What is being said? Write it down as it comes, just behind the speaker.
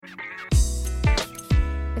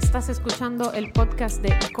Estás escuchando el podcast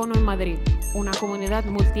de Icono en Madrid, una comunidad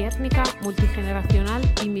multiétnica, multigeneracional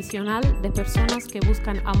y misional de personas que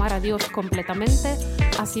buscan amar a Dios completamente,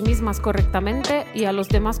 a sí mismas correctamente y a los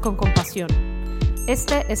demás con compasión.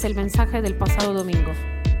 Este es el mensaje del pasado domingo.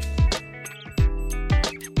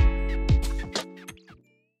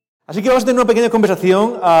 Así que vamos a tener una pequeña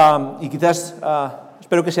conversación y quizás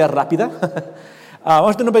espero que sea rápida. Vamos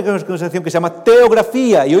a tener una pequeña conversación que se llama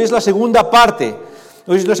Teografía y hoy es la segunda parte.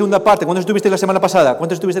 ¿Cuántos estuviste la semana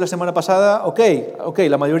pasada? Ok,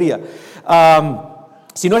 la mayoría.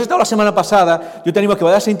 Si no has estado la semana pasada, yo te animo a que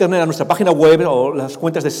vayas a internet, a nuestra página web o las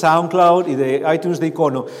cuentas de SoundCloud y de iTunes de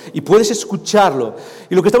Icono y puedes escucharlo.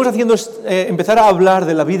 Y lo que estamos haciendo es empezar a hablar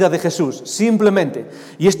de la vida de Jesús, simplemente.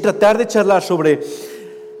 Y es tratar de charlar sobre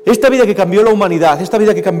esta vida que cambió la humanidad, esta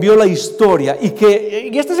vida que cambió la historia. Y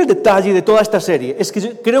este es el detalle de toda esta serie. Es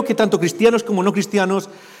que creo que tanto cristianos como no cristianos,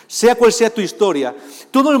 sea cual sea tu historia,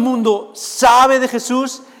 todo el mundo sabe de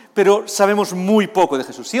Jesús, pero sabemos muy poco de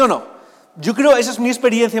Jesús, ¿sí o no? Yo creo, esa es mi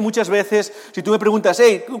experiencia muchas veces. Si tú me preguntas,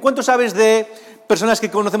 hey, ¿cuánto sabes de personas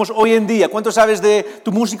que conocemos hoy en día? ¿Cuánto sabes de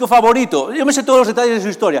tu músico favorito? Yo me sé todos los detalles de su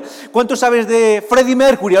historia. ¿Cuánto sabes de Freddie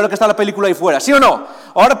Mercury, ahora que está la película ahí fuera? ¿Sí o no?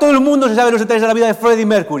 Ahora todo el mundo se sabe los detalles de la vida de Freddie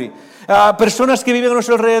Mercury. Personas que viven a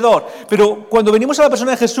nuestro alrededor. Pero cuando venimos a la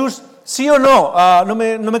persona de Jesús, ¿sí o no? No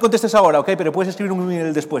me contestes ahora, ¿ok? Pero puedes escribir un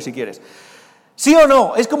email después si quieres. ¿Sí o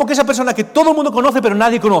no? Es como que esa persona que todo el mundo conoce, pero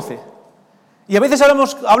nadie conoce. Y a veces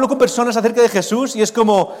hablo con personas acerca de Jesús y es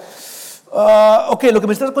como, ok, lo que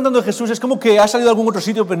me estás contando de Jesús es como que ha salido de algún otro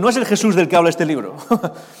sitio, pero no es el Jesús del que habla este libro.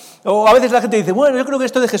 O a veces la gente dice, bueno, yo creo que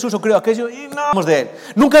esto de Jesús o creo aquello, y no hablamos de él.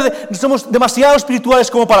 Nunca somos demasiado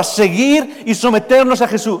espirituales como para seguir y someternos a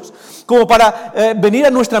Jesús, como para venir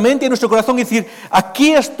a nuestra mente y a nuestro corazón y decir,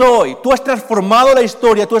 aquí estoy, tú has transformado la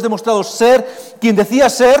historia, tú has demostrado ser quien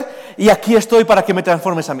decías ser y aquí estoy para que me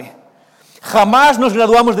transformes a mí. Jamás nos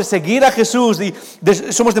graduamos de seguir a Jesús y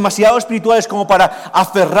somos demasiado espirituales como para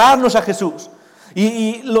aferrarnos a Jesús.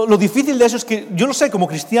 Y lo difícil de eso es que, yo lo sé, como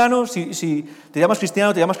cristiano, si te llamas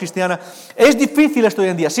cristiano, te llamas cristiana, es difícil esto hoy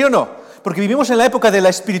en día, ¿sí o no? Porque vivimos en la época de la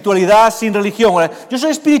espiritualidad sin religión. Yo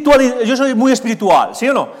soy muy espiritual, ¿sí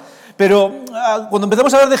o no? Pero cuando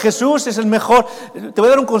empezamos a hablar de Jesús es el mejor. Te voy a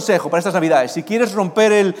dar un consejo para estas Navidades. Si quieres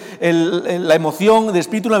romper la emoción de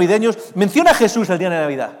espíritu navideños, menciona a Jesús el día de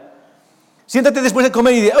Navidad. Siéntate después de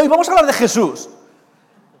comer y di, hoy vamos a hablar de Jesús.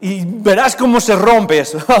 Y verás cómo se rompe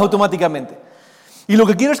eso automáticamente. Y lo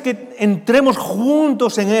que quiero es que entremos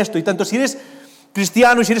juntos en esto. Y tanto si eres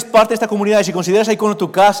cristiano y si eres parte de esta comunidad y si consideras a Icono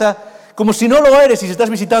tu casa, como si no lo eres y si estás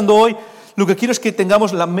visitando hoy, lo que quiero es que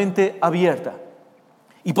tengamos la mente abierta.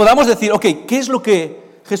 Y podamos decir, ok,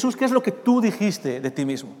 Jesús, ¿qué es lo que tú dijiste de ti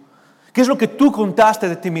mismo? ¿Qué es lo que tú contaste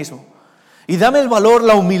de ti mismo? Y dame el valor,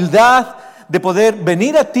 la humildad de poder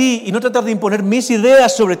venir a ti y no tratar de imponer mis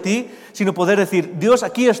ideas sobre ti, sino poder decir, Dios,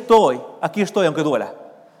 aquí estoy aunque duela.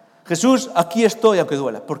 Jesús, aquí estoy aunque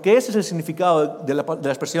duela. Porque ese es el significado de la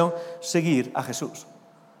expresión seguir a Jesús.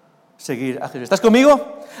 Seguir a Jesús. ¿Estás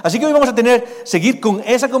conmigo? Así que hoy vamos a seguir con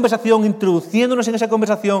esa conversación, introduciéndonos en esa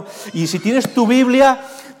conversación. Y si tienes tu Biblia,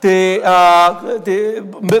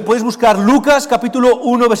 puedes buscar Lucas capítulo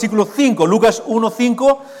 1, versículo 5. Lucas 1,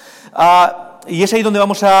 5. Y es ahí donde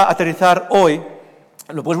vamos a aterrizar hoy.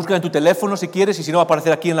 Lo puedes buscar en tu teléfono si quieres y si no va a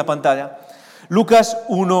aparecer aquí en la pantalla. Lucas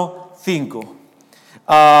 1, 5.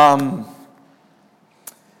 La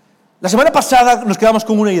semana pasada nos quedamos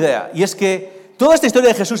con una idea y es que toda esta historia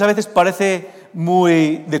de Jesús a veces parece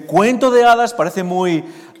muy de cuento de hadas, parece muy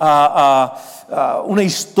una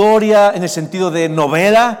historia en el sentido de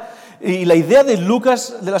novela. Y la idea de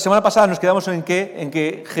Lucas de la semana pasada nos quedamos en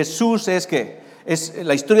que Jesús es ¿qué?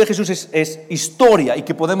 La historia de Jesús es historia y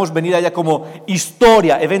que podemos venir allá como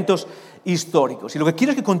historia, eventos históricos. Y lo que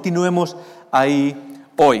quiero es que continuemos ahí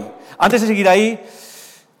hoy. Antes de seguir ahí,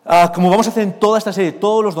 como vamos a hacer en toda esta serie,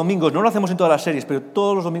 todos los domingos, no lo hacemos en todas las series, pero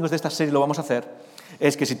todos los domingos de esta serie lo vamos a hacer,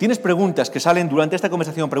 es que si tienes preguntas que salen durante esta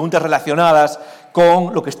conversación, preguntas relacionadas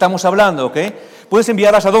con lo que estamos hablando, ¿ok? Puedes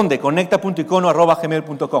enviarlas ¿a dónde?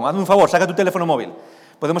 conecta.icono@gmail.com. Hazme un favor, saca tu teléfono móvil.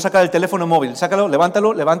 Podemos sacar el teléfono móvil. Sácalo,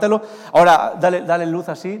 levántalo. Ahora, dale luz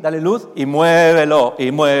así, dale luz y muévelo.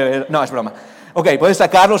 No, es broma. Ok, puedes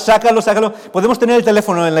sácalo. Podemos tener el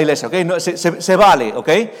teléfono en la iglesia, ok. No, se vale, ok.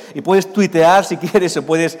 Y puedes tuitear si quieres o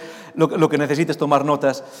puedes, lo que necesites, tomar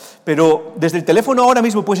notas. Pero desde el teléfono ahora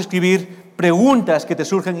mismo puedes escribir preguntas que te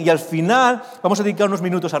surgen y al final vamos a dedicar unos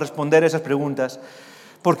minutos a responder esas preguntas.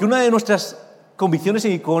 Porque una de nuestras convicciones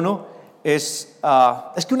en Icono es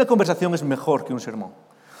que una conversación es mejor que un sermón.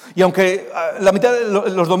 Y aunque la mitad de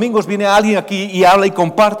los domingos viene alguien aquí y habla y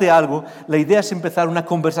comparte algo, la idea es empezar una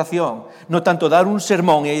conversación. No tanto dar un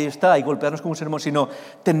sermón y ahí está, y golpearnos con un sermón, sino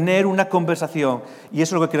tener una conversación. Y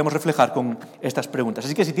eso es lo que queremos reflejar con estas preguntas.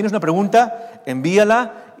 Así que si tienes una pregunta,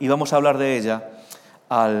 envíala y vamos a hablar de ella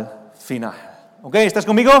al final. ¿Ok? ¿Estás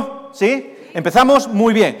conmigo? ¿Sí? ¿Empezamos?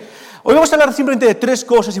 Muy bien. Hoy vamos a hablar simplemente de 3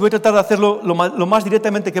 cosas y voy a tratar de hacerlo lo más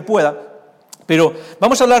directamente que pueda. Pero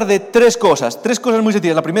vamos a hablar de 3 cosas muy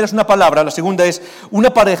sencillas. La primera es una palabra, la segunda es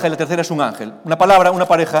una pareja y la tercera es un ángel. Una palabra, una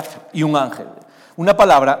pareja y un ángel. Una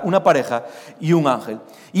palabra, una pareja y un ángel.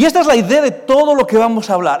 Y esta es la idea de todo lo que vamos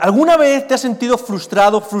a hablar. ¿Alguna vez te has sentido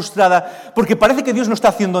frustrado, frustrada, porque parece que Dios no está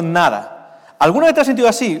haciendo nada? ¿Alguna vez te has sentido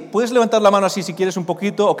así? Puedes levantar la mano así si quieres un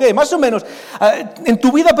poquito. Ok, más o menos. En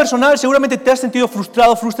tu vida personal seguramente te has sentido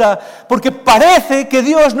frustrado, frustrada, porque parece que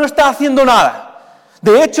Dios no está haciendo nada.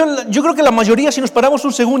 De hecho, yo creo que la mayoría, si nos paramos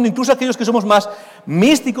un segundo, incluso aquellos que somos más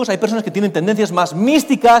místicos, hay personas que tienen tendencias más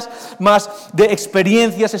místicas, más de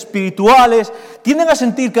experiencias espirituales, tienden a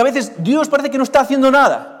sentir que a veces Dios parece que no está haciendo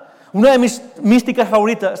nada. Una de mis místicas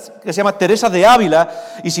favoritas, que se llama Teresa de Ávila,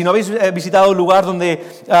 y si no habéis visitado el lugar donde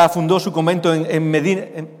fundó su convento en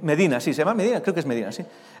Medina, sí, se llama Medina, creo que es Medina, sí.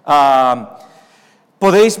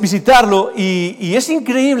 Podéis visitarlo y es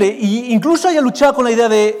increíble, y incluso haya luchado con la idea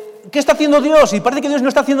de ¿qué está haciendo Dios? Y parece que Dios no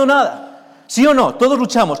está haciendo nada. ¿Sí o no? Todos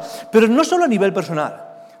luchamos. Pero no solo a nivel personal.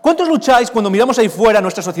 ¿Cuántos lucháis cuando miramos ahí fuera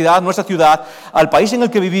nuestra sociedad, nuestra ciudad, al país en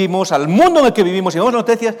el que vivimos, al mundo en el que vivimos, y vemos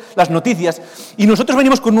las noticias, y nosotros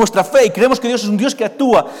venimos con nuestra fe y creemos que Dios es un Dios que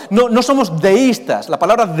actúa? No somos deístas. La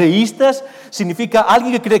palabra deístas significa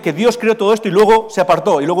alguien que cree que Dios creó todo esto y luego se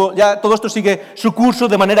apartó, y luego ya todo esto sigue su curso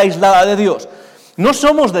de manera aislada de Dios. No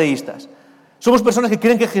somos deístas. Somos personas que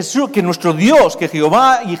creen que Jesús, que nuestro Dios, que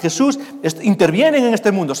Jehová y Jesús intervienen en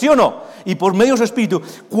este mundo, ¿sí o no? Y por medio de su Espíritu.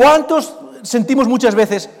 ¿Cuántos sentimos muchas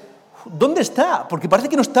veces, ¿dónde está? Porque parece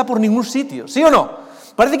que no está por ningún sitio, ¿sí o no?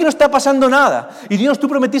 Parece que no está pasando nada. Y Dios, tú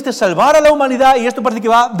prometiste salvar a la humanidad y esto parece que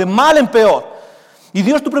va de mal en peor. Y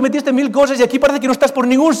Dios, tú prometiste 1000 cosas y aquí parece que no estás por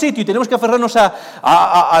ningún sitio y tenemos que aferrarnos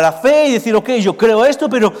a la fe y decir, ok, yo creo esto,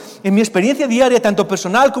 pero en mi experiencia diaria, tanto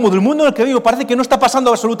personal como del mundo en el que vivo, parece que no está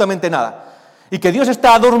pasando absolutamente nada. Y que Dios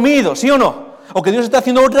está dormido, ¿sí o no? O que Dios está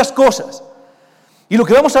haciendo otras cosas. Y lo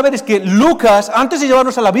que vamos a ver es que Lucas, antes de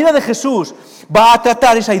llevarnos a la vida de Jesús, va a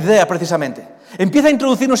tratar esa idea precisamente. Empieza a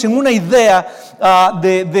introducirnos en una idea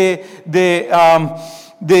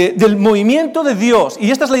del movimiento de Dios.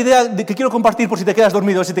 Y esta es la idea que quiero compartir por si te quedas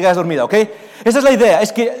dormido o si te quedas dormida, ¿ok? Esta es la idea,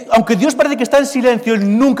 es que aunque Dios parece que está en silencio,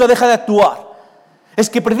 Él nunca deja de actuar. Es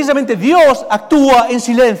que precisamente Dios actúa en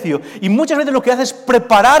silencio y muchas veces lo que hace es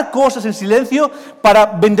preparar cosas en silencio para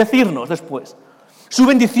bendecirnos después. Su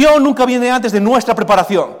bendición nunca viene antes de nuestra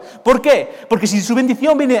preparación. ¿Por qué? Porque si su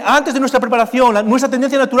bendición viene antes de nuestra preparación, nuestra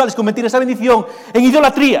tendencia natural es convertir esa bendición en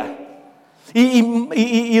idolatría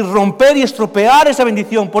y romper y estropear esa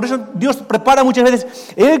bendición. Por eso Dios prepara muchas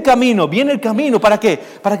veces el camino, viene el camino. ¿Para qué?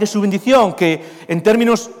 Para que su bendición, que en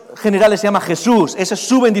términos generales se llama Jesús, esa es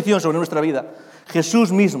su bendición sobre nuestra vida.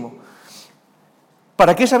 Jesús mismo,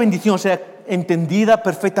 para que esa bendición sea entendida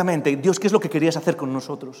perfectamente. Dios, ¿qué es lo que querías hacer con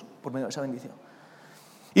nosotros por medio de esa bendición?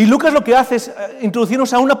 Y Lucas lo que hace es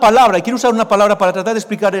introducirnos a una palabra, y quiero usar una palabra para tratar de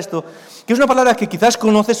explicar esto, que es una palabra que quizás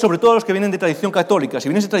conoces, sobre todo los que vienen de tradición católica. Si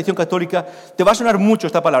vienes de tradición católica, te va a sonar mucho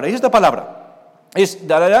esta palabra. Y esta palabra es,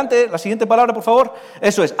 de adelante, la siguiente palabra, por favor.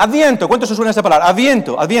 Eso es, Adviento. ¿Cuántos os suena esta palabra?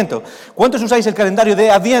 Adviento, Adviento. ¿Cuántos usáis el calendario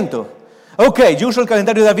de Adviento? Ok, yo uso el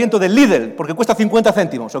calendario de Adviento del Lidl, porque cuesta 50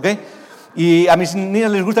 céntimos, ¿ok? Y a mis niñas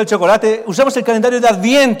les gusta el chocolate. Usamos el calendario de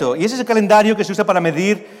Adviento, y ese es el calendario que se usa para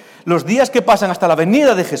medir los días que pasan hasta la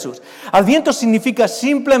venida de Jesús. Adviento significa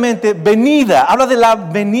simplemente venida, habla de la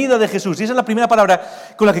venida de Jesús. Y esa es la primera palabra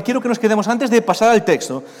con la que quiero que nos quedemos antes de pasar al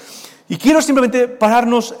texto. Y quiero simplemente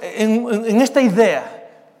pararnos en esta idea.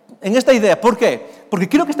 En esta idea, ¿por qué? Porque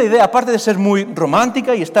quiero que esta idea, aparte de ser muy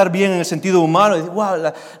romántica y estar bien en el sentido humano, y decir, wow,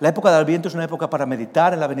 la época del Adviento es una época para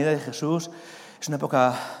meditar en la venida de Jesús, es una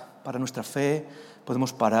época para nuestra fe,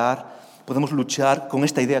 podemos parar, podemos luchar con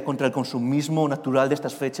esta idea contra el consumismo natural de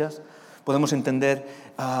estas fechas, podemos entender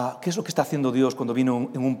qué es lo que está haciendo Dios cuando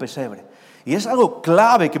vino en un pesebre. Y es algo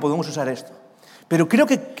clave que podemos usar esto. Pero creo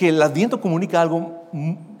que el Adviento comunica algo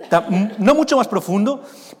no mucho más profundo,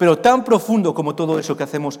 pero tan profundo como todo eso que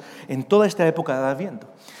hacemos en toda esta época de Adviento.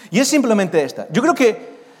 Y es simplemente esta. Yo creo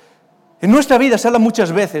que en nuestra vida se habla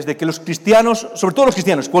muchas veces de que los cristianos, sobre todo los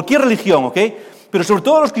cristianos, cualquier religión, ¿ok? Pero sobre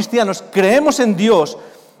todo los cristianos, creemos en Dios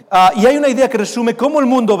y hay una idea que resume cómo el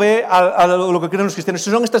mundo ve a lo que creen los cristianos.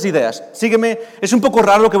 Son estas ideas. Sígueme, es un poco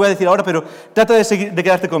raro lo que voy a decir ahora, pero trata de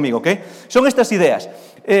quedarte conmigo, ¿ok? Son estas ideas.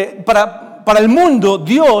 Para para el mundo,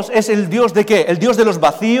 Dios es el Dios ¿de qué? El Dios de los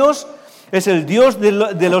vacíos, es el Dios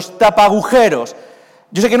de los tapagujeros.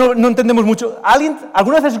 Yo sé que no entendemos mucho.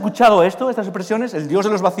 ¿Alguna vez has escuchado estas expresiones? El Dios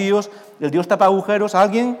de los vacíos, el Dios tapagujeros.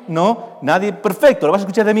 ¿Alguien? ¿No? ¿Nadie? Perfecto, lo vas a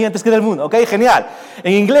escuchar de mí antes que del mundo. ¿Ok? Genial.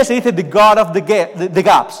 En inglés se dice the God of the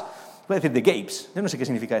gaps. Voy a decir the gapes. Yo no sé qué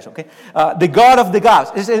significa eso. ¿Okay? The God of the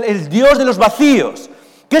gaps. Es el Dios de los vacíos.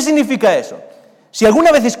 ¿Qué significa eso? Si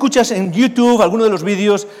alguna vez escuchas en YouTube alguno de los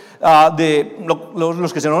vídeos de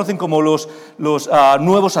los que se conocen como los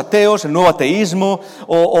nuevos ateos, el nuevo ateísmo,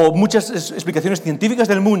 o muchas explicaciones científicas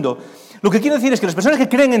del mundo, lo que quiero decir es que las personas que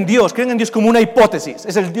creen en Dios como una hipótesis.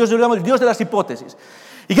 Es el Dios de las hipótesis.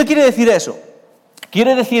 ¿Y qué quiere decir eso?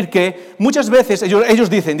 Quiere decir que muchas veces ellos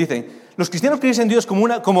dicen, los cristianos creéis en Dios como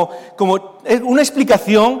una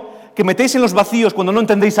explicación que metéis en los vacíos cuando no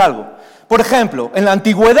entendéis algo. Por ejemplo, en la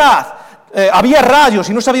antigüedad, había rayos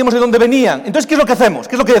y no sabíamos de dónde venían. Entonces, ¿qué es lo que hacemos?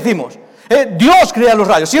 ¿Qué es lo que decimos? Dios crea los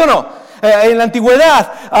rayos, ¿sí o no? En la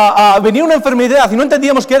antigüedad venía una enfermedad y no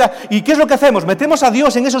entendíamos qué era. ¿Y qué es lo que hacemos? Metemos a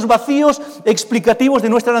Dios en esos vacíos explicativos de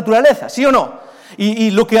nuestra naturaleza, ¿sí o no?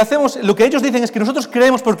 Y lo que ellos dicen es que nosotros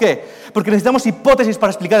creemos, ¿por qué? Porque necesitamos hipótesis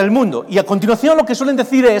para explicar el mundo. Y a continuación lo que suelen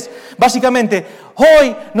decir es, básicamente,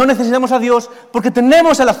 hoy no necesitamos a Dios porque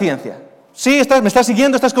tenemos a la ciencia. ¿Sí? ¿Me estás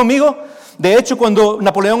siguiendo? ¿Estás conmigo? De hecho, cuando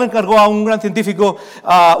Napoleón encargó a un gran científico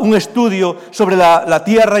un estudio sobre la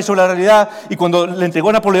Tierra y sobre la realidad, y cuando le entregó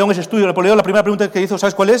a Napoleón ese estudio, Napoleón la primera pregunta que hizo,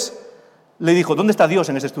 ¿sabes cuál es? Le dijo, ¿dónde está Dios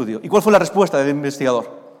en ese estudio? ¿Y cuál fue la respuesta del investigador?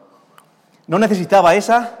 No necesitaba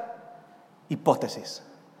esa hipótesis.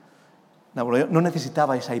 Napoleón no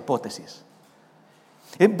necesitaba esa hipótesis.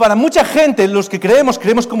 Para mucha gente, los que creemos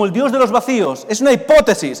como el Dios de los vacíos. Es una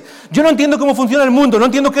hipótesis. Yo no entiendo cómo funciona el mundo, no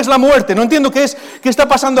entiendo qué es la muerte, no entiendo qué está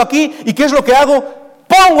pasando aquí y qué es lo que hago.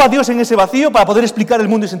 Pongo a Dios en ese vacío para poder explicar el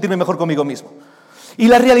mundo y sentirme mejor conmigo mismo. Y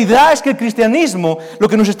la realidad es que el cristianismo, lo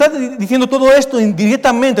que nos está diciendo todo esto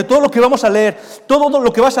indirectamente, todo lo que vamos a leer, todo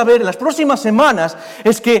lo que vas a ver en las próximas semanas,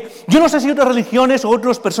 es que yo no sé si otras religiones o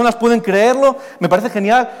otras personas pueden creerlo, me parece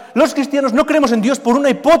genial. Los cristianos no creemos en Dios por una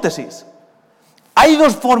hipótesis. Hay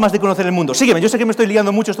dos formas de conocer el mundo. Sígueme, yo sé que me estoy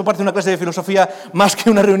liando mucho, esto parece una clase de filosofía más que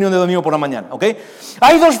una reunión de domingo por la mañana, ¿ok?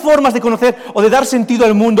 Hay dos formas de conocer o de dar sentido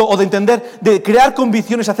al mundo o de entender, de crear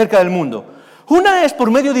convicciones acerca del mundo. Una es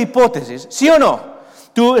por medio de hipótesis, ¿sí o no?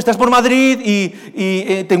 Tú estás por Madrid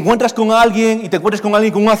y te encuentras con alguien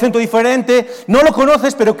con un acento diferente, no lo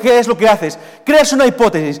conoces, pero ¿qué es lo que haces? Creas una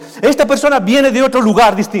hipótesis. Esta persona viene de otro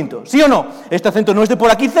lugar distinto, ¿sí o no? Este acento no es de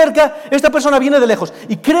por aquí cerca, esta persona viene de lejos.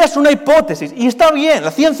 Y creas una hipótesis, y está bien,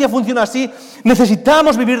 la ciencia funciona así,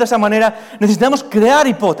 necesitamos vivir de esa manera, necesitamos crear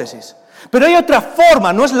hipótesis. Pero hay otra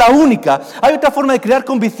forma, no es la única, hay otra forma de crear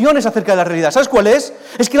convicciones acerca de la realidad. ¿Sabes cuál es?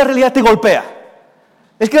 Es que la realidad te golpea.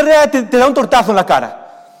 Es que la realidad te da un tortazo en la cara.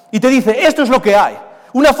 Y te dice, esto es lo que hay.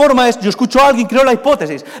 Una forma es, yo escucho a alguien, creo la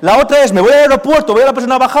hipótesis. La otra es, me voy al aeropuerto, veo a la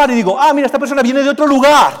persona bajar y digo, mira, esta persona viene de otro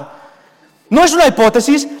lugar. No es una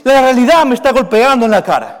hipótesis, la realidad me está golpeando en la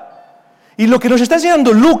cara. Y lo que nos está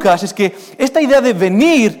enseñando Lucas es que esta idea de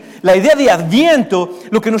venir, la idea de Adviento,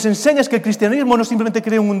 lo que nos enseña es que el cristianismo no simplemente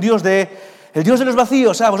cree en un Dios el Dios de los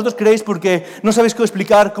vacíos. Vosotros creéis porque no sabéis cómo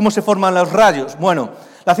explicar cómo se forman los rayos. Bueno,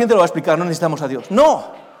 la ciencia lo va a explicar, no necesitamos a Dios.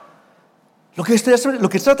 No. Lo que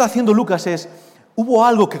está haciendo Lucas es, hubo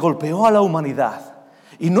algo que golpeó a la humanidad.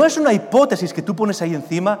 Y no es una hipótesis que tú pones ahí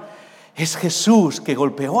encima, es Jesús que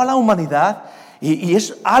golpeó a la humanidad y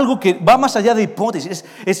es algo que va más allá de hipótesis.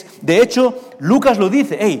 De hecho, Lucas lo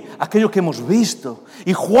dice, aquello que hemos visto.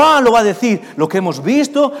 Y Juan lo va a decir, lo que hemos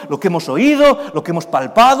visto, lo que hemos oído, lo que hemos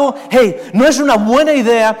palpado. No es una buena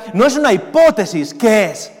idea, no es una hipótesis. ¿Qué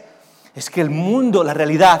es? Es que el mundo, la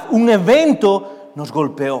realidad, un evento nos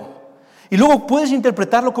golpeó. Y luego puedes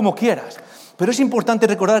interpretarlo como quieras, pero es importante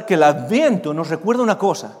recordar que el Adviento nos recuerda una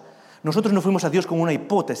cosa. Nosotros no fuimos a Dios con una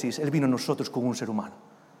hipótesis, Él vino a nosotros como un ser humano.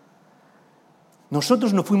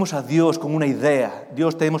 Nosotros no fuimos a Dios con una idea. El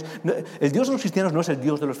Dios de los cristianos no es el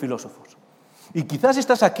Dios de los filósofos. Y quizás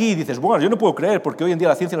estás aquí y dices, bueno, yo no puedo creer porque hoy en día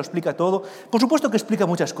la ciencia lo explica todo. Por supuesto que explica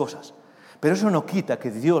muchas cosas, pero eso no quita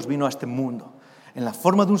que Dios vino a este mundo en la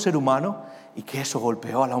forma de un ser humano y que eso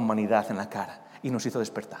golpeó a la humanidad en la cara y nos hizo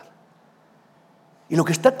despertar. Y lo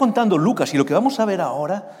que está contando Lucas y lo que vamos a ver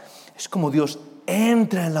ahora es cómo Dios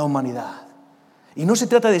entra en la humanidad. Y no se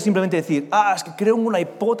trata de simplemente decir, es que creo en una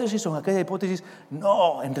hipótesis o en aquella hipótesis.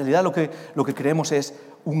 No, en realidad lo que creemos es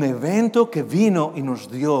un evento que vino y nos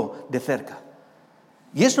dio de cerca.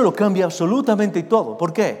 Y eso lo cambia absolutamente todo.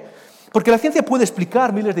 ¿Por qué? Porque la ciencia puede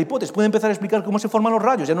explicar miles de hipótesis, puede empezar a explicar cómo se forman los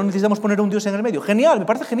rayos, ya no necesitamos poner un Dios en el medio. Genial, me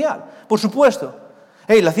parece genial, por supuesto.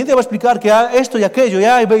 La ciencia va a explicar que hay esto y aquello, y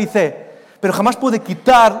A, B y C. pero jamás puede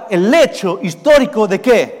quitar el hecho histórico de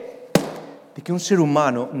 ¿qué? De que un ser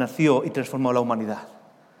humano nació y transformó la humanidad.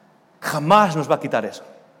 Jamás nos va a quitar eso.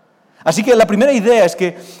 Así que la primera idea es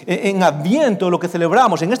que en Adviento lo que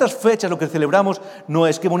celebramos, en estas fechas lo que celebramos no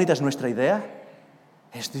es qué bonita es nuestra idea,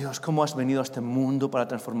 es Dios, cómo has venido a este mundo para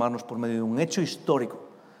transformarnos por medio de un hecho histórico,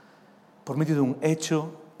 por medio de un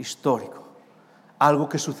hecho histórico, algo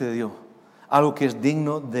que sucedió, algo que es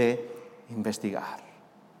digno de investigar,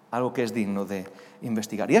 algo que es digno de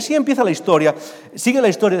investigar. Y así empieza la historia, sigue la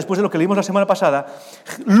historia después de lo que leímos la semana pasada.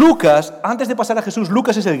 Lucas, antes de pasar a Jesús,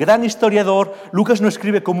 Lucas es el gran historiador. Lucas no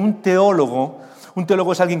escribe como un teólogo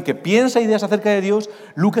es alguien que piensa ideas acerca de Dios.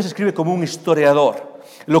 Lucas escribe como un historiador.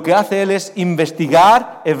 Lo que hace él es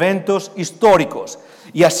investigar eventos históricos.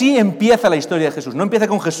 Y así empieza la historia de Jesús. No empieza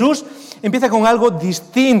con Jesús, empieza con algo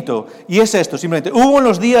distinto. Y es esto, simplemente. Hubo en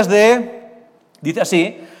los días de, dice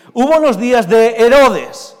así, hubo en los días de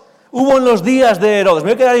Herodes. Hubo en los días de Herodes.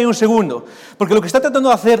 Me voy a quedar ahí un segundo, porque lo que está tratando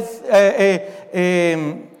de hacer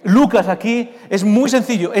Lucas aquí es muy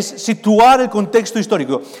sencillo, es situar el contexto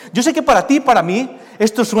histórico. Yo sé que para ti, para mí,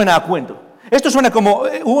 esto suena a cuento. Esto suena como,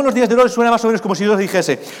 hubo en los días de Herodes, suena más o menos como si yo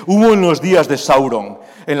dijese, hubo en los días de Sauron,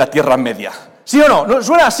 en la Tierra Media. ¿Sí o no? No,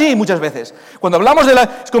 suena así muchas veces. Cuando hablamos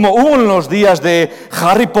es como, hubo en los días de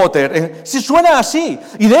Harry Potter. Sí, suena así.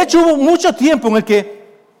 Y de hecho hubo mucho tiempo en el que,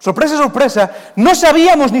 sorpresa, sorpresa, no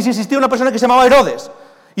sabíamos ni si existía una persona que se llamaba Herodes.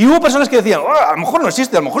 Y hubo personas que decían, a lo mejor no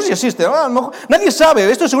existe, a lo mejor sí existe, a lo mejor... Nadie sabe,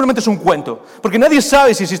 esto seguramente es un cuento, porque nadie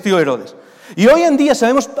sabe si existió Herodes. Y hoy en día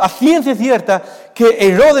sabemos a ciencia cierta que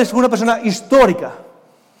Herodes fue una persona histórica.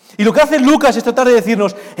 Y lo que hace Lucas es tratar de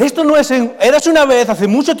decirnos, esto no es eras una vez, hace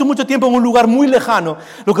mucho tiempo, en un lugar muy lejano.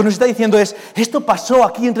 Lo que nos está diciendo es, esto pasó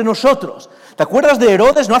aquí entre nosotros. ¿Te acuerdas de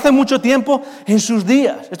Herodes? No hace mucho tiempo, en sus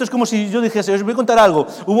días. Esto es como si yo dijese, os voy a contar algo.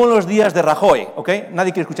 Hubo en los días de Rajoy, ¿ok?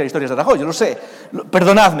 Nadie quiere escuchar historias de Rajoy, yo lo sé.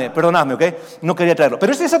 Perdonadme, ¿ok? No quería traerlo.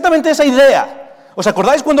 Pero es exactamente esa idea. ¿Os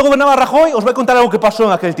acordáis cuando gobernaba Rajoy? Os voy a contar algo que pasó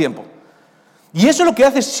en aquel tiempo. Y eso lo que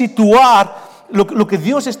hace es situar lo que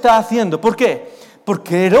Dios está haciendo. ¿Por qué?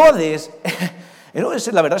 Porque Herodes,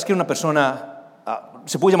 la verdad es que era una persona,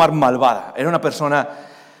 se puede llamar malvada, era una persona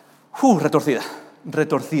retorcida.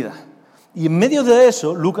 Y en medio de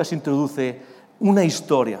eso, Lucas introduce una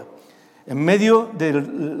historia. En medio de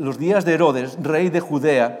los días de Herodes, rey de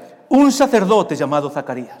Judea, un sacerdote llamado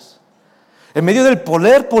Zacarías. En medio del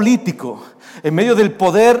poder político, en medio del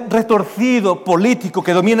poder retorcido político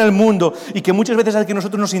que domina el mundo y que muchas veces hace que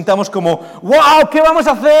nosotros nos sintamos como, ¡wow! ¿Qué vamos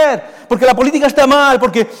a hacer? Porque la política está mal,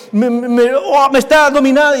 porque me está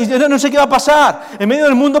dominando y yo no sé qué va a pasar. En medio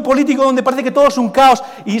del mundo político donde parece que todo es un caos,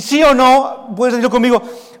 y sí o no, puedes decirlo conmigo,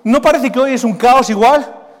 ¿no parece que hoy es un caos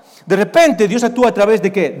igual? De repente Dios actúa a través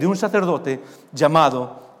de ¿qué? De un sacerdote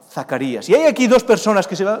llamado Zacarías. Y hay aquí dos personas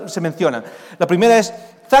que se mencionan. La primera es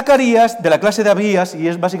Zacarías, de la clase de Abías, y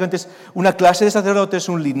básicamente es una clase de sacerdotes,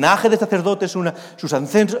 un linaje de sacerdotes, sus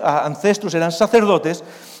ancestros eran sacerdotes,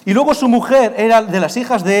 y luego su mujer era de las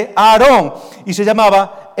hijas de Aarón, y se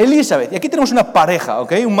llamaba Elizabeth. Y aquí tenemos una pareja,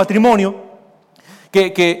 ¿ok? Un matrimonio,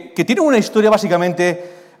 que tiene una historia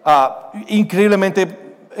básicamente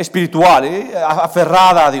increíblemente espiritual,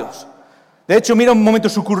 aferrada a Dios. De hecho, mira un momento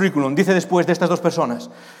su currículum, dice después de estas dos personas.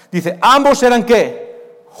 Dice, ambos eran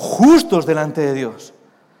 ¿qué? Justos delante de Dios.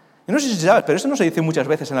 Y no sé si sabes, pero eso no se dice muchas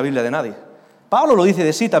veces en la Biblia de nadie. Pablo lo dice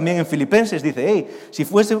de sí también en Filipenses, dice, hey, si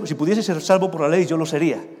pudiese ser salvo por la ley, yo lo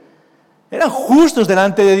sería. Eran justos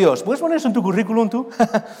delante de Dios. ¿Puedes poner eso en tu currículum tú?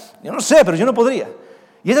 Yo no sé, pero yo no podría.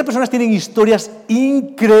 Y estas personas tienen historias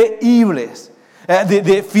increíbles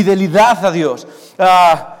de fidelidad a Dios.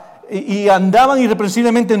 Y andaban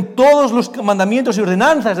irreprensiblemente en todos los mandamientos y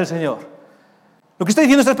ordenanzas del Señor. Lo que está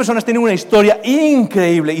diciendo estas personas tienen una historia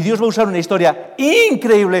increíble, y Dios va a usar una historia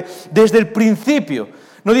increíble desde el principio.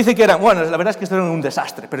 No dice que eran, bueno, la verdad es que esto era un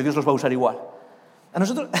desastre, pero Dios los va a usar igual. A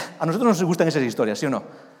nosotros nos gustan esas historias, ¿sí o no?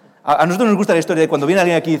 A nosotros nos gusta la historia de cuando viene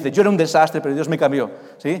alguien aquí y dice, yo era un desastre, pero Dios me cambió,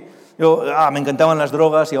 ¿sí? Me encantaban las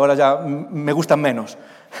drogas y ahora ya me gustan menos.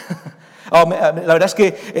 La verdad es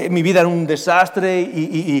que mi vida era un desastre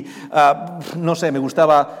y no sé, me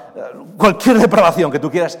gustaba cualquier depravación que tú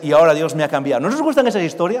quieras y ahora Dios me ha cambiado. ¿No nos gustan esas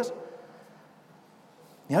historias?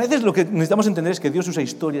 Y a veces lo que necesitamos entender es que Dios usa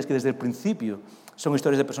historias que desde el principio son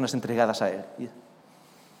historias de personas entregadas a Él.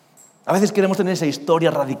 A veces queremos tener esa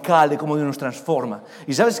historia radical de cómo Dios nos transforma.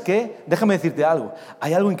 ¿Y sabes qué? Déjame decirte algo.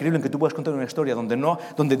 Hay algo increíble en que tú puedas contar una historia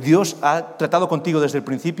donde Dios ha tratado contigo desde el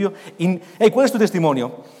principio. ¿Cuál es tu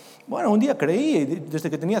testimonio? Bueno, un día creí desde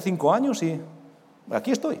que tenía 5 años y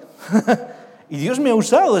aquí estoy. Y Dios me ha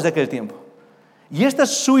usado desde aquel tiempo. Y esta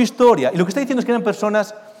es su historia. Y lo que está diciendo es que eran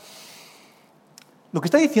personas Lo que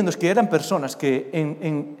está diciendo es que eran personas que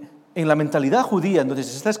en la mentalidad judía, en donde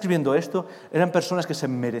se está escribiendo esto, eran personas que se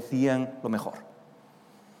merecían lo mejor.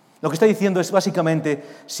 Lo que está diciendo es básicamente,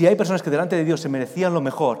 si hay personas que delante de Dios se merecían lo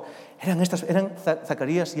mejor, eran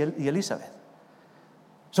Zacarías y Elizabeth.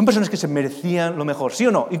 Son personas que se merecían lo mejor, ¿sí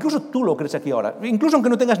o no? Incluso tú lo crees aquí ahora. Incluso aunque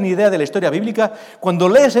no tengas ni idea de la historia bíblica, cuando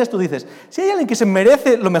lees esto dices, si hay alguien que se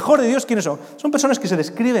merece lo mejor de Dios, ¿quiénes son? Son personas que se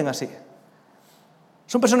describen así.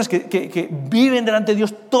 Son personas que viven delante de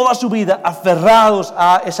Dios toda su vida aferrados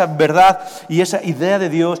a esa verdad y esa idea de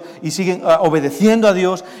Dios y siguen obedeciendo a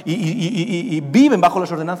Dios y viven bajo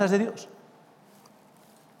las ordenanzas de Dios.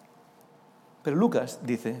 Pero Lucas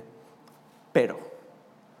dice, pero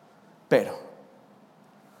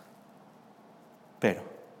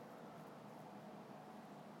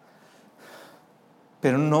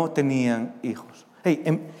no tenían hijos.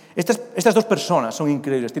 Hey, estas dos personas son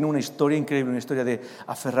increíbles, tienen una historia increíble, una historia de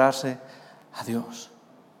aferrarse a Dios.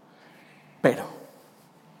 Pero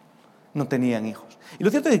no tenían hijos. Y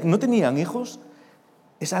lo cierto es que no tenían hijos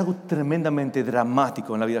es algo tremendamente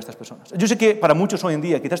dramático en la vida de estas personas. Yo sé que para muchos hoy en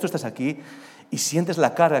día, quizás tú estás aquí y sientes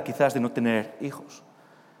la carga quizás de no tener hijos.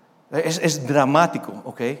 Es dramático,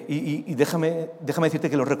 ¿ok? Y déjame decirte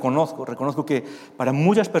que lo reconozco. Reconozco que para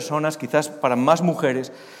muchas personas, quizás para más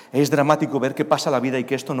mujeres, es dramático ver que pasa la vida y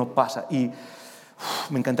que esto no pasa. Y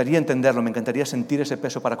me encantaría entenderlo, me encantaría sentir ese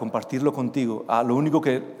peso para compartirlo contigo. Lo único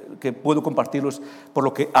que puedo compartirlo es por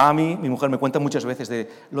lo que a mí, mi mujer me cuenta muchas veces de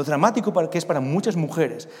lo dramático que es para muchas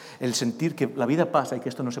mujeres el sentir que la vida pasa y que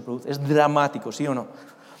esto no se produce. Es dramático, ¿sí o no?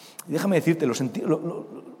 Y déjame decirte,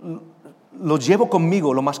 lo llevo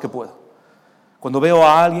conmigo lo más que puedo. Cuando veo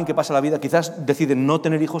a alguien que pasa la vida, quizás decide no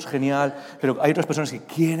tener hijos, genial, pero hay otras personas que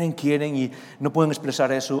quieren y no pueden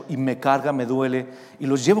expresar eso y me carga, me duele y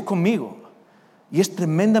los llevo conmigo. Y es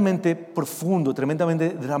tremendamente profundo, tremendamente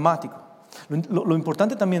dramático. Lo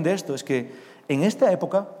importante también de esto es que en esta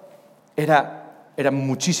época era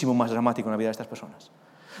muchísimo más dramático en la vida de estas personas.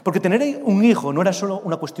 Porque tener un hijo no era solo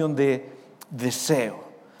una cuestión de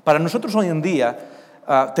deseo. Para nosotros hoy en día,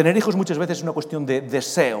 tener hijos muchas veces es una cuestión de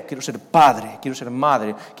deseo. Quiero ser padre, quiero ser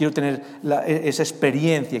madre, quiero tener esa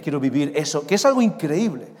experiencia, quiero vivir eso, que es algo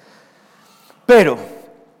increíble. Pero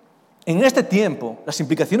en este tiempo, las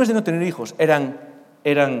implicaciones de no tener hijos eran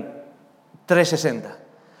 360.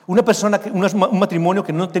 Un matrimonio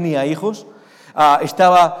que no tenía hijos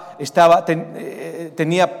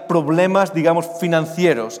tenía problemas, digamos,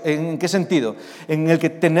 financieros. ¿En qué sentido? En el que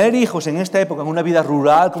tener hijos en esta época, en una vida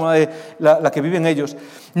rural como la que viven ellos,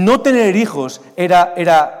 no tener hijos era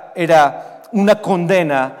una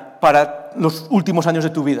condena para los últimos años de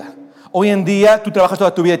tu vida. Hoy en día tú trabajas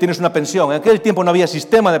toda tu vida y tienes una pensión. En aquel tiempo no había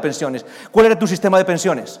sistema de pensiones. ¿Cuál era tu sistema de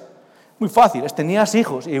pensiones? Muy fácil, tenías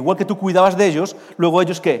hijos, y igual que tú cuidabas de ellos, luego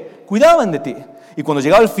ellos ¿qué? Cuidaban de ti. Y cuando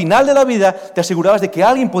llegaba el final de la vida, te asegurabas de que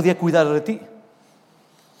alguien podía cuidar de ti.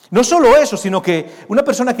 No solo eso, sino que una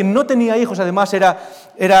persona que no tenía hijos, además, era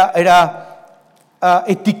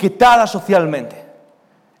etiquetada socialmente.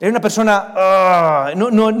 Era una persona,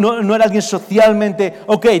 no era alguien socialmente,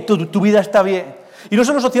 ok, tu vida está bien. Y no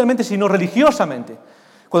solo socialmente, sino religiosamente.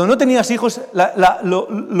 Cuando no tenías hijos,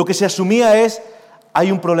 lo que se asumía es,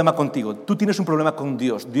 hay un problema contigo, tú tienes un problema con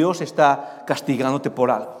Dios, Dios está castigándote por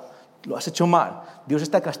algo, lo has hecho mal, Dios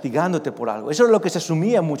está castigándote por algo. Eso es lo que se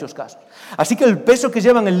asumía en muchos casos. Así que el peso que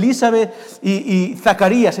llevan Elizabeth y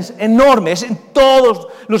Zacarías es enorme, es en todos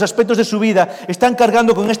los aspectos de su vida. Están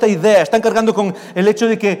cargando con esta idea, están cargando con el hecho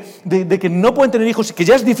de que no pueden tener hijos, que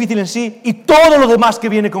ya es difícil en sí, y todo lo demás que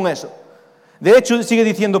viene con eso. De hecho, sigue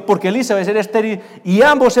diciendo, porque Elizabeth era estéril y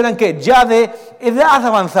ambos eran, ¿qué? Ya de edad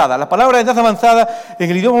avanzada. La palabra edad avanzada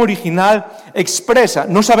en el idioma original expresa,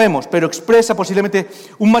 no sabemos, pero expresa posiblemente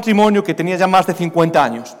un matrimonio que tenía ya más de 50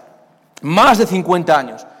 años. Más de 50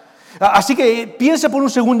 años. Así que piensa por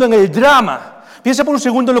un segundo en el drama. Piensa por un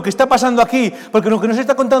segundo en lo que está pasando aquí, porque lo que nos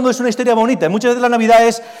está contando es una historia bonita. Muchas veces la Navidad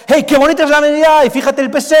es, ¡hey, qué bonita es la Navidad! Y fíjate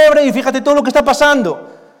el pesebre y fíjate todo lo que está pasando.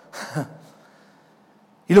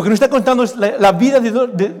 Y lo que nos está contando es la vida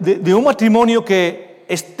de un matrimonio que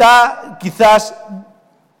está quizás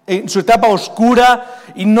en su etapa oscura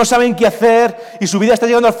y no saben qué hacer y su vida está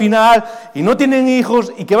llegando al final y no tienen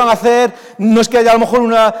hijos y qué van a hacer. No es que haya a lo mejor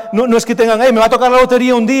no es que tengan, me va a tocar la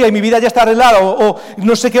lotería un día y mi vida ya está arreglada o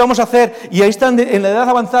no sé qué vamos a hacer. Y ahí están en la edad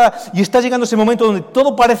avanzada y está llegando ese momento donde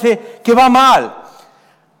todo parece que va mal.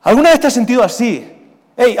 ¿Alguna vez te has sentido así?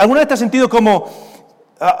 ¿Alguna vez te has sentido como...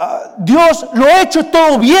 Dios, lo he hecho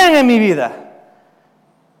todo bien en mi vida.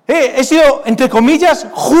 He sido, entre comillas,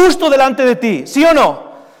 justo delante de ti, ¿sí o no?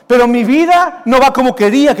 Pero mi vida no va como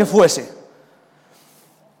quería que fuese.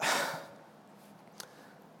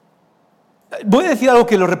 Voy a decir algo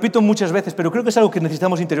que lo repito muchas veces, pero creo que es algo que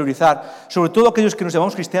necesitamos interiorizar, sobre todo aquellos que nos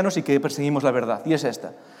llamamos cristianos y que perseguimos la verdad, y es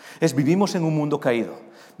esta. Vivimos en un mundo caído,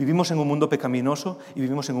 vivimos en un mundo pecaminoso y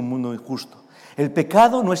vivimos en un mundo injusto. El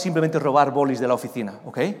pecado no es simplemente robar bolis de la oficina,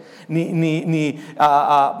 ¿ok? Ni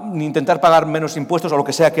intentar pagar menos impuestos o lo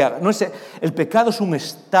que sea que haga. No es, el pecado es un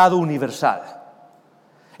estado universal,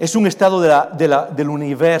 es un estado del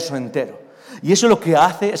universo entero. Y eso lo que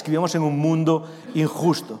hace es que vivimos en un mundo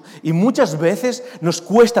injusto. Y muchas veces nos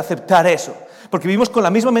cuesta aceptar eso, porque vivimos con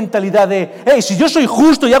la misma mentalidad de, hey, si yo soy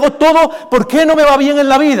justo y hago todo, ¿por qué no me va bien en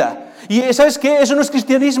la vida? Y ¿sabes qué? Eso no es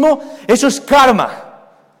cristianismo, eso es karma.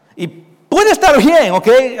 Y puede estar bien, ¿ok?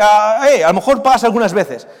 A lo mejor pasa algunas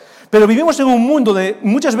veces. Pero vivimos en un mundo de,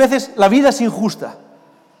 muchas veces, la vida es injusta.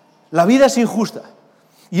 La vida es injusta.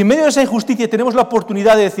 Y en medio de esa injusticia tenemos la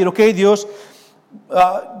oportunidad de decir, ok, Dios,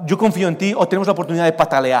 yo confío en ti, o tenemos la oportunidad de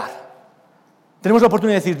patalear. Tenemos la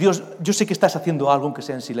oportunidad de decir, Dios, yo sé que estás haciendo algo aunque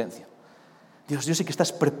sea en silencio. Dios, yo sé que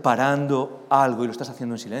estás preparando algo y lo estás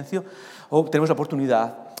haciendo en silencio. O tenemos la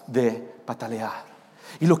oportunidad de patalear.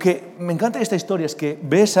 Y lo que me encanta de esta historia es que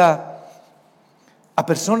ves a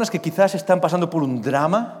personas que quizás están pasando por un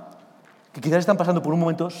drama, que quizás están pasando por un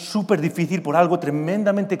momento súper difícil, por algo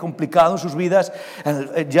tremendamente complicado en sus vidas,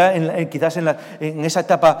 quizás en esa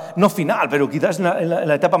etapa, no final, pero quizás en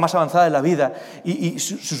la etapa más avanzada de la vida, y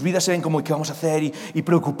sus vidas se ven como, ¿qué vamos a hacer? Y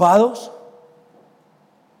preocupados.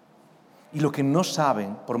 Y lo que no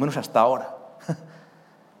saben, por lo menos hasta ahora,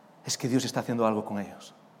 es que Dios está haciendo algo con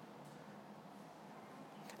ellos.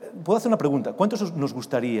 ¿Puedo hacer una pregunta? ¿Cuántos nos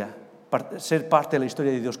gustaría ser parte de la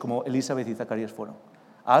historia de Dios como Elizabeth y Zacarías fueron?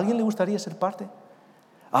 ¿A alguien le gustaría ser parte?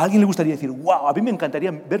 ¿A alguien le gustaría decir, wow, a mí me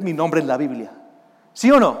encantaría ver mi nombre en la Biblia?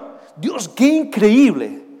 ¿Sí o no? Dios, qué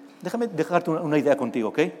increíble. Déjame dejarte una idea contigo,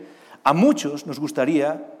 ¿ok? A muchos nos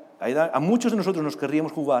gustaría, a muchos de nosotros nos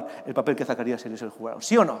querríamos jugar el papel que Zacarías y Elizabeth jugaron.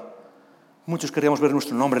 ¿Sí o no? Muchos querríamos ver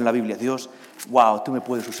nuestro nombre en la Biblia. Dios, wow, tú me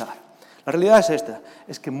puedes usar. La realidad es esta,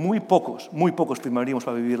 es que muy pocos firmaríamos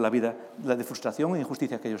para vivir la vida de frustración e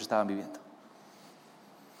injusticia que ellos estaban viviendo.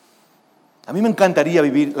 A mí me encantaría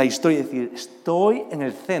vivir la historia y decir, estoy en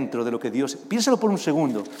el centro de lo que Dios... Piénsalo por un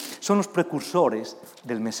segundo, son los precursores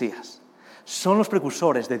del Mesías, son los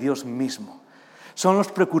precursores de Dios mismo, son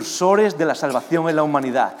los precursores de la salvación en la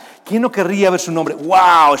humanidad. ¿Quién no querría ver su nombre?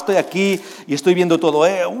 ¡Wow! Estoy aquí y estoy viendo todo,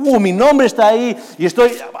 mi nombre está ahí y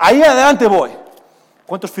estoy... Ahí adelante voy.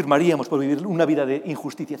 ¿Cuántos firmaríamos por vivir una vida de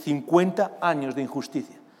injusticia? 50 años de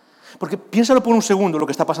injusticia. Porque piénsalo por un segundo lo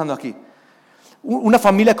que está pasando aquí. Una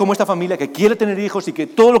familia como esta familia que quiere tener hijos y que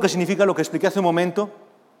todo lo que significa lo que expliqué hace un momento,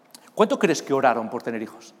 ¿cuánto crees que oraron por tener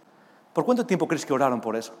hijos? ¿Por cuánto tiempo crees que oraron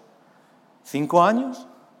por eso? ¿5 años?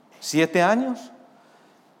 ¿7 años?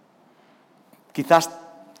 ¿Quizás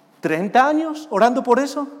 30 años orando por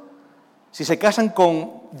eso? Si se casan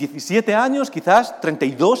con 17 años, quizás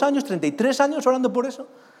 32 años, 33 años orando por eso.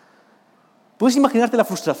 ¿Puedes imaginarte la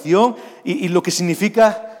frustración y lo que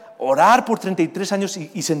significa orar por 33 años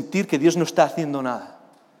y sentir que Dios no está haciendo nada?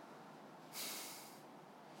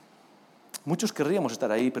 Muchos querríamos estar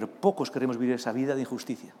ahí, pero pocos queremos vivir esa vida de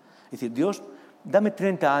injusticia. Es decir, Dios, dame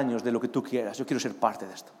 30 años de lo que tú quieras, yo quiero ser parte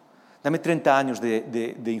de esto. Dame 30 años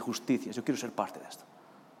de injusticias, yo quiero ser parte de esto.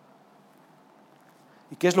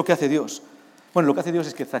 ¿Y qué es lo que hace Dios? Bueno, lo que hace Dios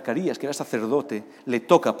es que Zacarías, que era sacerdote, le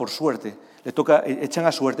toca, por suerte, echan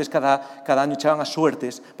a suertes, cada año echaban a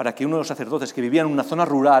suertes para que uno de los sacerdotes que vivía en una zona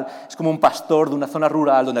rural, es como un pastor de una zona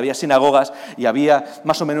rural donde había sinagogas y había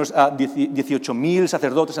más o menos 18.000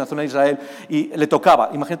 sacerdotes en la zona de Israel y le tocaba.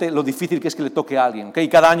 Imagínate lo difícil que es que le toque a alguien, ¿okay? Y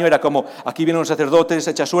cada año era como, aquí vienen los sacerdotes,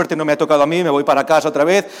 echa suerte, no me ha tocado a mí, me voy para casa otra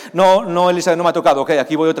vez, no, Elizabeth, no me ha tocado, ok,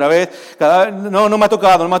 aquí voy otra vez, no me ha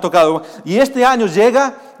tocado. Y este año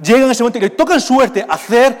llega en ese momento y le tocan suerte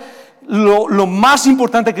hacer lo más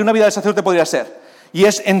importante que una vida de sacerdote podría ser, y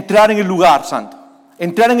es entrar en el lugar santo,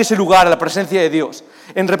 entrar en ese lugar, a la presencia de Dios,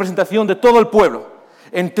 en representación de todo el pueblo,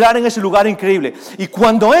 entrar en ese lugar increíble. Y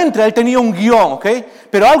cuando entra, él tenía un guión, ¿ok?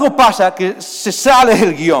 Pero algo pasa que se sale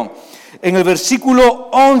del guión. En el versículo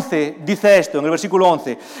 11 dice esto, en el versículo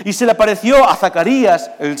 11, y se le apareció a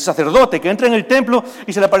Zacarías, el sacerdote, que entra en el templo,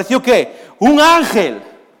 y se le apareció, ¿qué? Un ángel.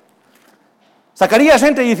 Zacarías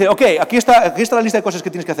entra y dice, ok, aquí está la lista de cosas que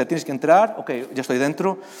tienes que hacer. Tienes que entrar, ok, ya estoy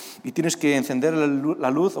dentro, y tienes que encender la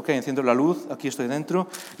luz, ok, enciendo la luz, aquí estoy dentro,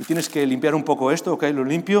 y tienes que limpiar un poco esto, ok, lo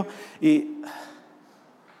limpio, y...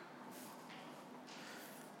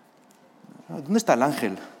 ¿Dónde está el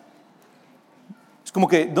ángel? Es como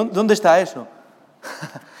que, ¿dónde está eso?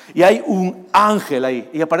 Y hay un ángel ahí,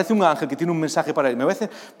 y aparece un ángel que tiene un mensaje para él.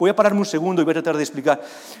 Voy a pararme un segundo y voy a tratar de explicar.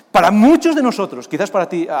 Para muchos de nosotros, quizás para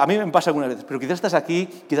ti, a mí me pasa algunas veces, pero quizás estás aquí,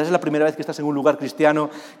 quizás es la primera vez que estás en un lugar cristiano,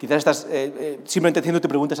 quizás estás simplemente haciéndote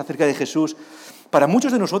preguntas acerca de Jesús. Para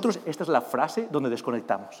muchos de nosotros, esta es la frase donde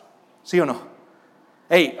desconectamos. ¿Sí o no?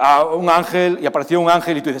 Hey, un ángel, y apareció un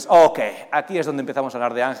ángel y tú dices, ok, aquí es donde empezamos a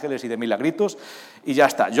hablar de ángeles y de milagritos y ya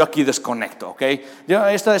está, yo aquí desconecto, ok.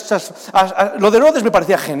 Lo de Herodes me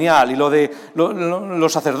parecía genial y lo de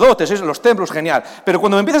los sacerdotes, los templos, genial, pero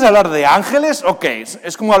cuando me empiezas a hablar de ángeles, ok,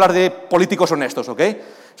 es como hablar de políticos honestos, ok.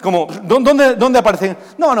 Es como, ¿dónde aparecen?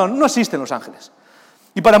 No existen los ángeles.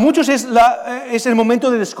 Y para muchos es el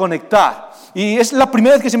momento de desconectar y es la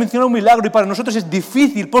primera vez que se menciona un milagro y para nosotros es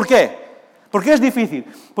difícil, ¿por qué? ¿Por qué es difícil?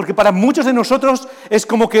 Porque para muchos de nosotros es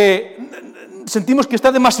como que sentimos que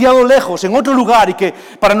está demasiado lejos, en otro lugar, y que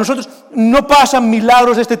para nosotros no pasan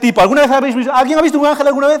milagros de este tipo. ¿Alguna vez alguien ha visto un ángel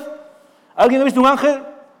alguna vez? ¿Alguien ha visto un ángel?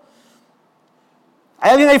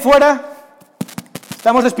 ¿Hay alguien ahí fuera?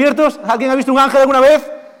 ¿Estamos despiertos? ¿Alguien ha visto un ángel alguna vez?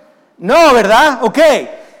 No, ¿verdad? Ok.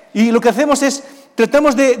 Y lo que hacemos es,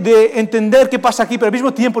 tratamos de entender qué pasa aquí, pero al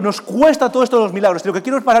mismo tiempo nos cuesta todo esto de los milagros. Y lo que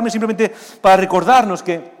quiero es pararme simplemente para recordarnos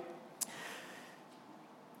que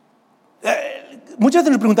muchas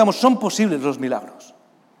veces nos preguntamos, ¿son posibles los milagros?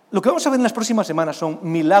 Lo que vamos a ver en las próximas semanas son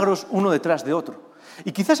milagros uno detrás de otro.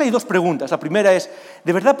 Y quizás hay dos preguntas. La primera es,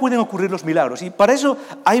 ¿de verdad pueden ocurrir los milagros? Y para eso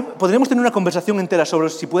podríamos tener una conversación entera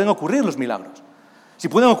sobre si pueden ocurrir los milagros. Si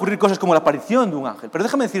pueden ocurrir cosas como la aparición de un ángel. Pero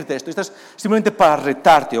déjame decirte esto es simplemente para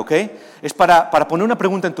retarte, ¿ok? Es para poner una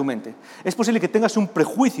pregunta en tu mente. Es posible que tengas un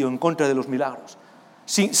prejuicio en contra de los milagros,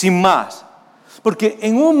 sin más. Porque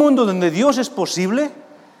en un mundo donde Dios es posible,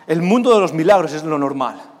 el mundo de los milagros es lo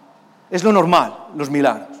normal. Es lo normal, los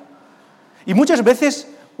milagros. Y muchas veces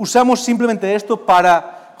usamos simplemente esto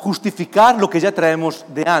para justificar lo que ya traemos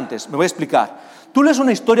de antes. Me voy a explicar. Tú lees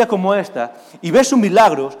una historia como esta y ves un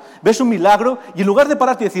milagro y en lugar de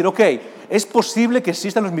pararte y decir, ok, es posible que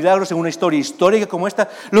existan los milagros en una historia histórica como esta,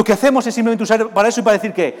 lo que hacemos es simplemente usar para eso y para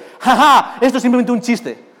decir que, jaja, esto es simplemente un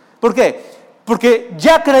chiste. ¿Por qué? Porque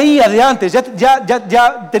ya creía de antes,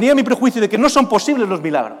 ya tenía mi prejuicio de que no son posibles los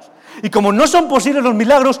milagros. Y como no son posibles los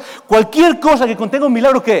milagros, cualquier cosa que contenga un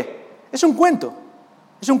milagro, ¿qué? Es un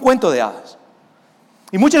cuento de hadas.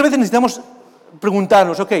 Y muchas veces necesitamos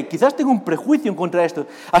preguntarnos, ok, quizás tengo un prejuicio en contra de esto,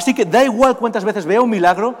 así que da igual cuántas veces vea un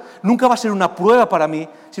milagro, nunca va a ser una prueba para mí,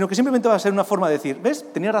 sino que simplemente va a ser una forma de decir, ¿ves?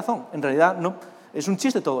 Tenía razón, en realidad no, es un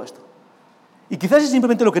chiste todo esto. Y quizás es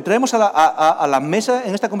simplemente lo que traemos a la mesa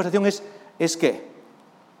en esta conversación ¿es qué?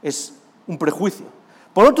 Es un prejuicio.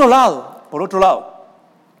 Por otro lado,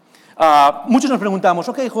 muchos nos preguntamos,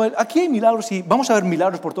 ok, Joel, aquí hay milagros y vamos a ver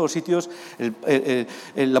milagros por todos sitios,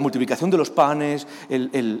 la multiplicación de los panes,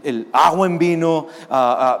 el agua en vino,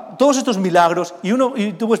 todos estos milagros,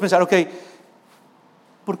 y tú puedes pensar, ok,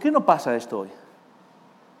 ¿por qué no pasa esto hoy?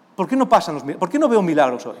 ¿Por qué no pasan los milagros? ¿Por qué no veo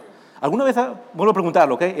milagros hoy? ¿Alguna vez, vuelvo a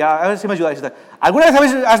preguntarlo, ok? A ver si me ayudáis. ¿Alguna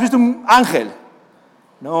vez has visto un ángel?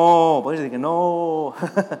 No, podéis decir que no.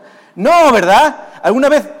 No, ¿verdad? ¿Alguna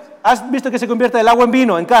vez has visto que se convierte el agua en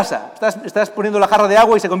vino en casa? Estás poniendo la jarra de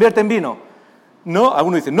agua y se convierte en vino. No,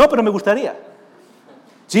 alguno dice, no, pero me gustaría.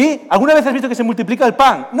 ¿Sí? ¿Alguna vez has visto que se multiplica el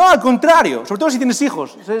pan? No, al contrario, sobre todo si tienes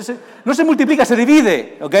hijos. No se multiplica, se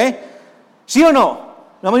divide, ¿ok? ¿Sí o no?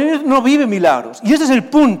 La mayoría no vive milagros. Y ese es el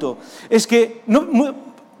punto. Es que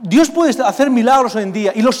Dios puede hacer milagros hoy en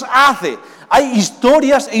día y los hace. Hay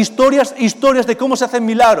historias de cómo se hacen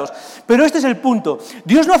milagros. Pero este es el punto.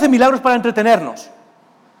 Dios no hace milagros para entretenernos.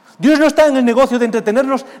 Dios no está en el negocio de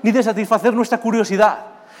entretenernos ni de satisfacer nuestra curiosidad.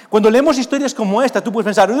 Cuando leemos historias como esta, tú puedes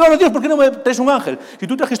pensar, no, Dios, ¿por qué no me traes un ángel? Si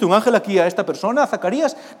tú trajiste un ángel aquí a esta persona, a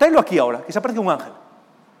Zacarías, tráelo aquí ahora, que se aparezca un ángel.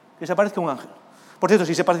 Que se aparezca un ángel. Por cierto,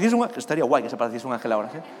 si se apareciese un ángel, estaría guay que se apareciese un ángel ahora.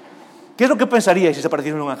 ¿Sí? ¿Qué es lo que pensaríais si se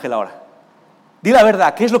apareciese un ángel ahora? Di la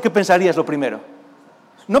verdad, ¿qué es lo que pensarías lo primero?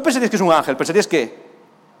 No pensarías que es un ángel, pensarías que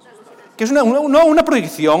es una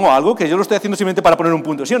proyección o algo que yo lo estoy haciendo simplemente para poner un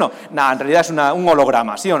punto, ¿sí o no? No, en realidad es un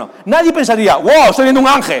holograma, ¿sí o no? Nadie pensaría, wow, estoy viendo un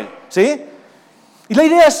ángel, ¿sí? Y la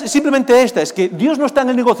idea es simplemente esta, es que Dios no está en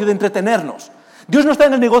el negocio de entretenernos. Dios no está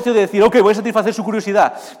en el negocio de decir, ok, voy a satisfacer su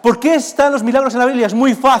curiosidad. ¿Por qué están los milagros en la Biblia? Es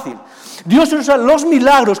muy fácil. Dios usa los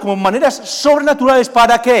milagros como maneras sobrenaturales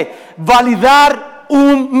para ¿qué? Validar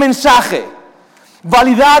un mensaje.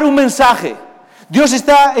 Validar un mensaje. Dios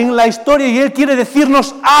está en la historia y Él quiere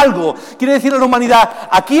decirnos algo. Quiere decirle a la humanidad,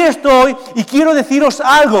 aquí estoy y quiero deciros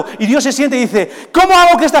algo. Y Dios se siente y dice, ¿cómo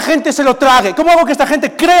hago que esta gente se lo trague? ¿Cómo hago que esta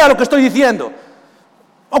gente crea lo que estoy diciendo?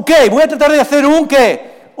 Ok, voy a tratar de hacer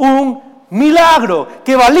un milagro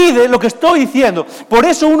que valide lo que estoy diciendo. Por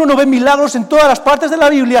eso uno no ve milagros en todas las partes de la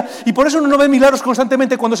Biblia y por eso uno no ve milagros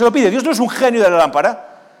constantemente cuando se lo pide. Dios no es un genio de la lámpara.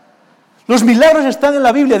 Los milagros están en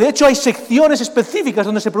la Biblia. De hecho, hay secciones específicas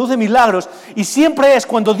donde se producen milagros y siempre es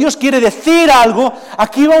cuando Dios quiere decir algo,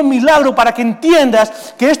 aquí va un milagro para que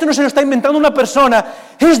entiendas que esto no se lo está inventando una persona,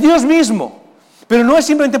 es Dios mismo. Pero no es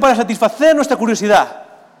simplemente para satisfacer nuestra curiosidad.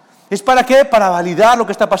 ¿Es para qué? Para validar lo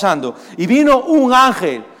que está pasando. Y vino un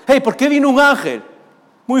ángel. Hey, ¿por qué vino un ángel?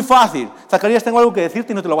 Muy fácil. Zacarías, tengo algo que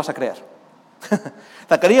decirte y no te lo vas a creer.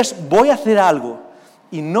 Zacarías, voy a hacer algo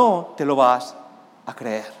y no te lo vas a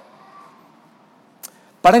creer.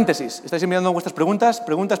 Paréntesis. ¿Estáis enviando vuestras preguntas?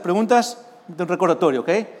 Preguntas de un recordatorio, ¿ok?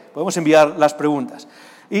 Podemos enviar las preguntas.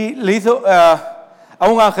 Y le hizo a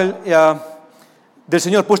un ángel del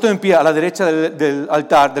Señor puesto en pie a la derecha del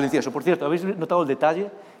altar del incienso. Por cierto, ¿habéis notado el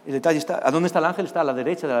detalle? El detalle está, ¿a dónde está el ángel? Está a la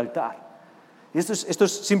derecha del altar. Y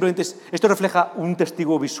esto refleja un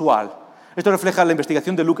testigo visual. Esto refleja la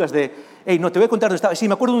investigación de Lucas de, no, te voy a contar dónde estaba. Sí,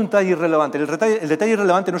 me acuerdo de un detalle irrelevante. El detalle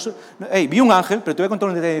irrelevante no es, vi un ángel, pero te voy a contar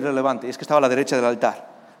un detalle irrelevante. Es que estaba a la derecha del altar.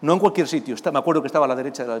 No en cualquier sitio, me acuerdo que estaba a la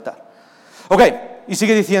derecha del altar. Ok, y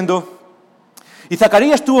sigue diciendo, y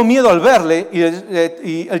Zacarías tuvo miedo al verle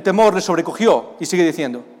y el temor le sobrecogió. Y sigue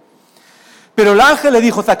diciendo, pero el ángel le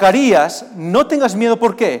dijo, Zacarías, no tengas miedo,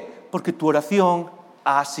 ¿por qué? Porque tu oración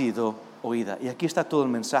ha sido oída. Y aquí está todo el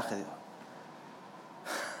mensaje de hoy.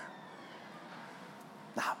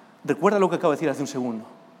 Recuerda lo que acabo de decir hace un segundo.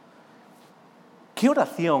 ¿Qué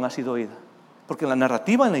oración ha sido oída? Porque en la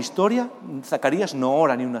narrativa, en la historia, Zacarías no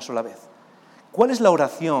ora ni una sola vez. ¿Cuál es la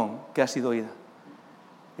oración que ha sido oída?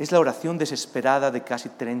 Es la oración desesperada de casi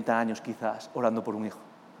 30 años quizás, orando por un hijo.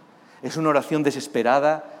 Es una oración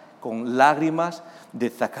desesperada con lágrimas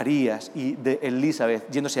de Zacarías y de Elizabeth,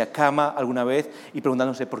 yéndose a cama alguna vez y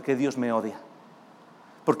preguntándose ¿por qué Dios me odia?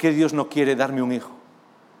 ¿Por qué Dios no quiere darme un hijo?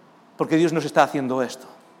 ¿Por qué Dios nos está haciendo esto?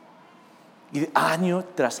 Y año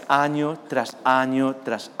tras año, tras año,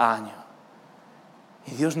 tras año.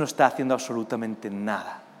 Y Dios no está haciendo absolutamente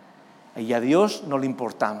nada. Y a Dios no le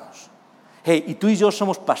importamos. Hey, y tú y yo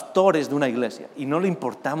somos pastores de una iglesia y no le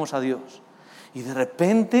importamos a Dios. Y de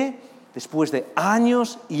repente, después de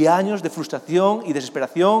años y años de frustración y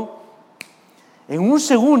desesperación, en un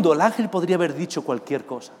segundo el ángel podría haber dicho cualquier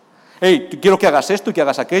cosa. Hey, quiero que hagas esto y que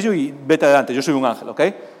hagas aquello y vete adelante, yo soy un ángel, ¿ok?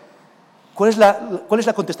 ¿Cuál es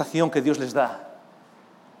la contestación que Dios les da?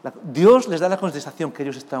 Dios les da la contestación que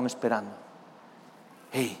ellos estaban esperando.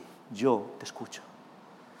 Hey, yo te escucho.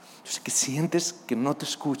 Yo sé que sientes que no te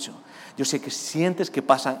escucho. Yo sé que sientes que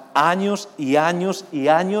pasan años y años y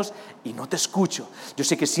años y no te escucho. Yo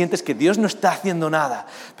sé que sientes que Dios no está haciendo nada,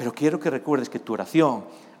 pero quiero que recuerdes que tu oración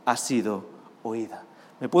ha sido oída.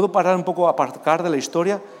 ¿Me puedo parar un poco a apartar de la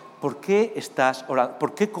historia? ¿Por qué estás orando?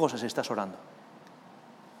 ¿Por qué cosas estás orando?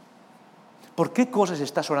 ¿Por qué cosas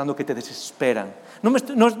estás orando que te desesperan? No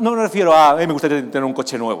me refiero a, me gustaría tener un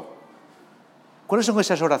coche nuevo. ¿Cuáles son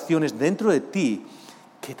esas oraciones dentro de ti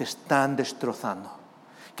que te están destrozando?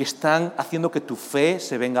 Que están haciendo que tu fe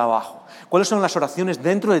se venga abajo. ¿Cuáles son las oraciones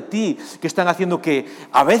dentro de ti que están haciendo que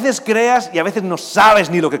a veces creas y a veces no sabes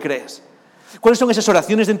ni lo que crees? ¿Cuáles son esas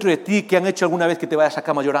oraciones dentro de ti que han hecho alguna vez que te vayas a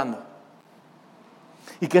cama llorando?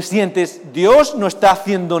 Y que sientes, Dios no está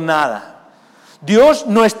haciendo nada. Dios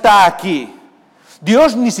no está aquí.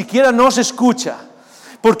 Dios ni siquiera nos escucha.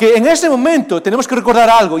 Porque en ese momento tenemos que recordar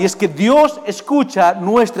algo, y es que Dios escucha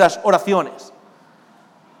nuestras oraciones.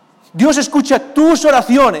 Dios escucha tus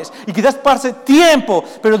oraciones, y quizás pase tiempo,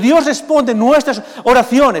 pero Dios responde nuestras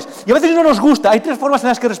oraciones. Y a veces no nos gusta. Hay 3 formas en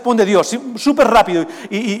las que responde Dios, súper rápido,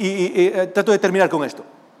 y trato de terminar con esto.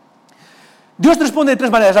 Dios responde de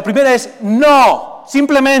 3 maneras. La primera es no,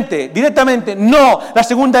 simplemente, directamente, no. La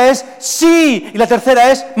segunda es sí, y la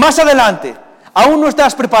tercera es más adelante. Aún no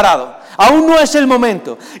estás preparado. Aún no es el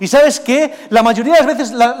momento. ¿Y sabes qué? La mayoría de las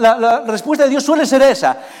veces la respuesta de Dios suele ser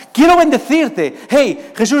esa. Quiero bendecirte.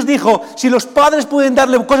 Hey, Jesús dijo, si los padres pueden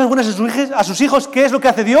darle cosas buenas a sus hijos, ¿qué es lo que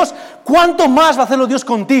hace Dios? ¿Cuánto más va a hacerlo Dios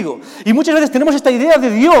contigo? Y muchas veces tenemos esta idea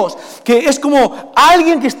de Dios, que es como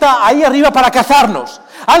alguien que está ahí arriba para cazarnos.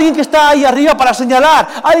 Alguien que está ahí arriba para señalar.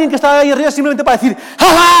 Alguien que está ahí arriba simplemente para decir, ¡ja,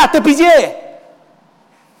 ja, te pillé!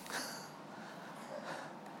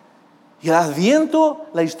 Y el Adviento,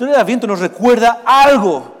 la historia del Adviento nos recuerda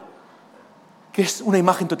algo, que es una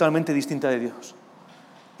imagen totalmente distinta de Dios.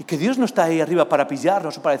 Y que Dios no está ahí arriba para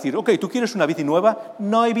pillarnos o para decir, ok, ¿tú quieres una bici nueva?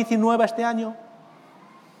 ¿No hay bici nueva este año?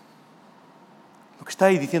 Lo que está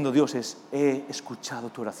ahí diciendo Dios es, he escuchado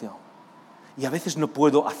tu oración. Y a veces no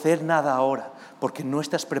puedo hacer nada ahora porque no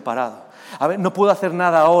estás preparado. A ver, no puedo hacer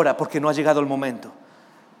nada ahora porque no ha llegado el momento.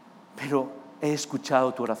 Pero he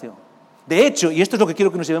escuchado tu oración. De hecho, y esto es lo que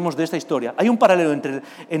quiero que nos llevemos de esta historia, hay un paralelo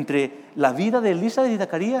entre la vida de Elizabeth y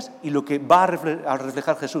Zacarías y lo que va a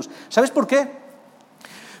reflejar Jesús. ¿Sabes por qué?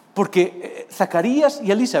 Porque Zacarías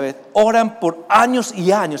y Elizabeth oran por años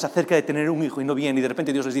y años acerca de tener un hijo y no viene, y de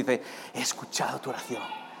repente Dios les dice, he escuchado tu oración.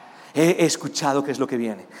 He escuchado qué es lo que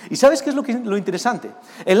viene. ¿Y sabes qué es lo interesante?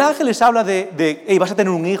 El ángel les habla de hey, vas a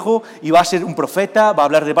tener un hijo y va a ser un profeta, va a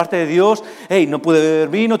hablar de parte de Dios, hey, no puede beber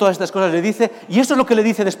vino, todas estas cosas le dice. Y esto es lo que le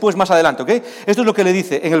dice después, más adelante, ¿ok? Esto es lo que le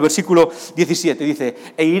dice en el versículo 17. Dice,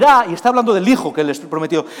 e irá, y está hablando del hijo que les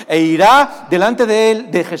prometió, e irá delante de él,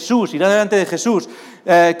 de Jesús, irá delante de Jesús,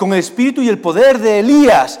 con el espíritu y el poder de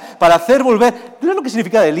Elías, para hacer volver. ¿Tú sabes lo que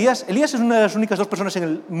significa de Elías? Elías es una de las únicas 2 personas en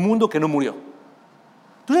el mundo que no murió.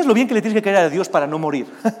 ¿Tú sabes lo bien que le tienes que caer a Dios para no morir?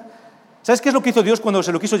 ¿Sabes qué es lo que hizo Dios cuando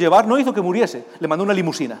se lo quiso llevar? No hizo que muriese, le mandó una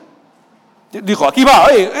limusina. Dijo, aquí va,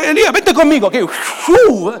 Elías, vente conmigo. Aquí.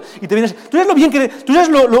 Y te vienes. ¿Tú sabes lo bien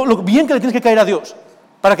que le tienes que caer a Dios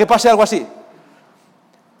para que pase algo así?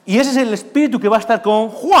 Y ese es el espíritu que va a estar con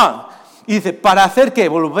Juan. Y dice, ¿para hacer qué?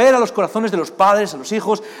 Volver a los corazones de los padres, a los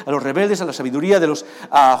hijos, a los rebeldes, a la sabiduría de los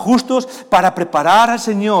justos, para preparar al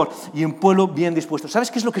Señor y un pueblo bien dispuesto.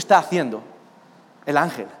 ¿Sabes qué es lo que está haciendo el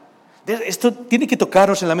ángel? Esto tiene que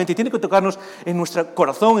tocarnos en la mente y tiene que tocarnos en nuestro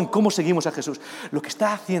corazón, en cómo seguimos a Jesús. Lo que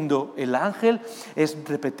está haciendo el ángel es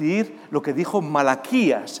repetir lo que dijo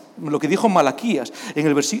Malaquías,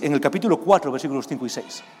 en el capítulo 4, versículos 5 y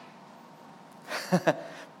 6.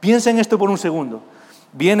 Piensa en esto por un segundo.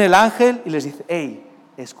 Viene el ángel y les dice, hey,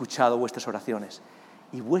 he escuchado vuestras oraciones.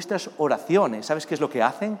 Y vuestras oraciones, ¿sabes qué es lo que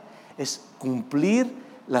hacen? Es cumplir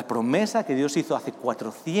la promesa que Dios hizo hace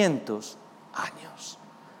 400 años.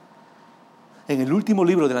 En el último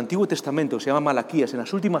libro del Antiguo Testamento, se llama Malaquías, en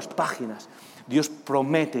las últimas páginas, Dios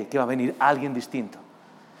promete que va a venir alguien distinto.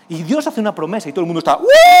 Y Dios hace una promesa y todo el mundo está,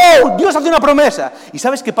 ¡wow! Dios hace una promesa. ¿Y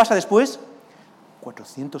sabes qué pasa después?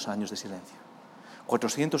 400 años de silencio.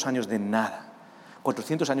 400 años de nada.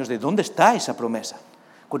 400 años de ¿dónde está esa promesa?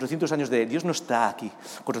 400 años de Dios no está aquí.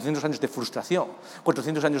 400 años de frustración.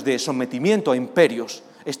 400 años de sometimiento a imperios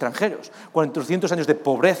extranjeros. 400 años de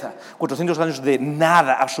pobreza. 400 años de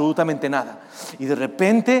nada, absolutamente nada. Y de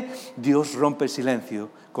repente Dios rompe el silencio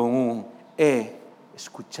con un he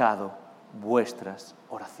escuchado vuestras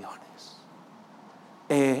oraciones.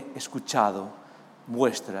 He escuchado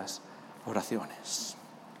vuestras oraciones.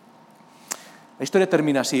 La historia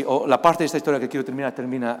termina así, o la parte de esta historia que quiero terminar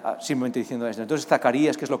termina simplemente diciendo esto. Entonces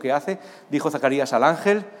Zacarías, ¿qué es lo que hace? Dijo Zacarías al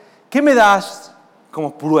ángel, ¿qué me das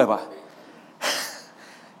como prueba?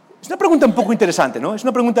 Es una pregunta un poco interesante, ¿no? Es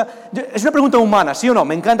una pregunta humana, ¿sí o no?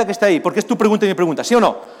 Me encanta que esté ahí, porque es tu pregunta y mi pregunta, ¿sí o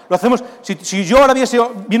no? Lo hacemos, si yo ahora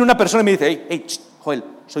viene una persona y me dice, hey, Joel,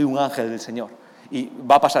 soy un ángel del Señor, y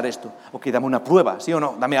va a pasar esto. Ok, dame una prueba, ¿sí o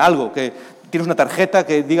no? Dame algo, que tienes una tarjeta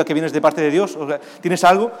que diga que vienes de parte de Dios, o sea, tienes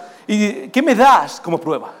algo, y ¿qué me das como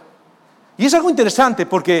prueba? Y es algo interesante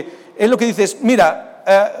porque es lo que dices, mira,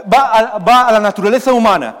 va a la naturaleza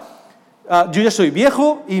humana. Yo ya soy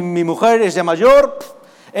viejo y mi mujer es ya mayor.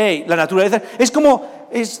 Hey, la naturaleza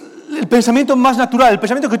es el pensamiento más natural, el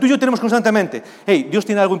pensamiento que tú y yo tenemos constantemente. Hey, Dios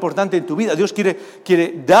tiene algo importante en tu vida, Dios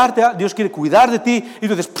quiere darte, Dios quiere cuidar de ti, y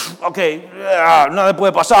tú dices, ok, nada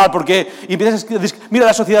puede pasar porque y empiezas a mira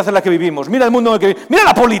la sociedad en la que vivimos, mira el mundo en el que vivimos, mira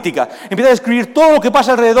la política, empiezas a describir todo lo que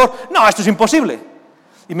pasa alrededor. No, esto es imposible.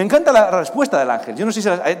 Y me encanta la respuesta del ángel. Yo no sé si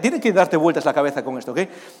tiene que darte vueltas la cabeza con esto, ¿ok?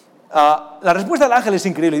 La respuesta del ángel es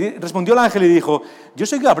increíble. Respondió el ángel y dijo, yo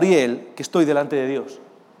soy Gabriel, que estoy delante de Dios.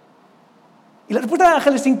 Y la respuesta del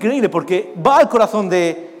ángel es increíble porque va al corazón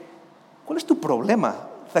de, ¿cuál es tu problema,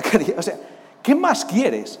 Zacarías? O sea, ¿qué más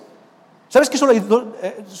quieres? ¿Sabes que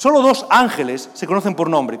solo 2 ángeles se conocen por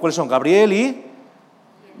nombre? ¿Cuáles son? Gabriel y...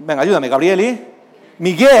 Venga, ayúdame, Gabriel y...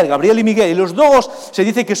 Miguel, Gabriel y Miguel. Y los 2 se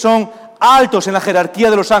dice que son altos en la jerarquía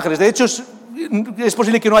de los ángeles. De hecho, es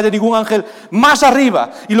posible que no haya ningún ángel más arriba.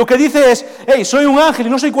 Y lo que dice es, hey, soy un ángel y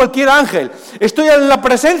no soy cualquier ángel. Estoy en la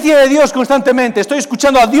presencia de Dios constantemente. Estoy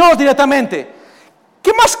escuchando a Dios directamente.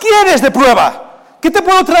 ¿Qué más quieres de prueba? ¿Qué te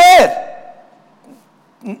puedo traer?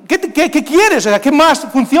 ¿Qué quieres? O sea, ¿qué más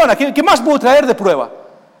funciona? ¿Qué más puedo traer de prueba?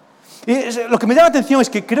 Y lo que me llama la atención es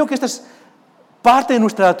que creo que esta es parte de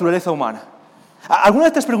nuestra naturaleza humana. ¿Alguna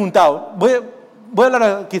vez te has preguntado? Voy a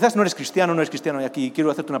hablar, quizás no eres cristiano y aquí quiero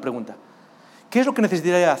hacerte una pregunta. ¿Qué es lo que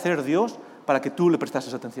necesitaría hacer Dios para que tú le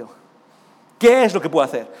prestases atención? ¿Qué es lo que puede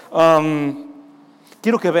hacer?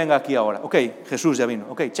 Quiero que venga aquí ahora. Ok, Jesús ya vino.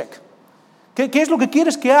 Ok, check. ¿Qué es lo que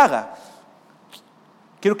quieres que haga?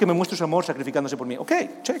 Quiero que me muestres su amor sacrificándose por mí. Ok,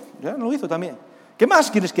 check, ya lo hizo también. ¿Qué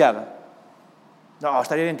más quieres que haga? No,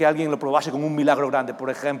 estaría bien que alguien lo probase con un milagro grande. Por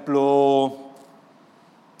ejemplo,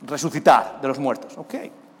 resucitar de los muertos. Ok.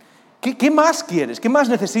 ¿Qué más quieres? ¿Qué más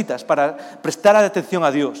necesitas para prestar atención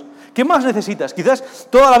a Dios? ¿Qué más necesitas? Quizás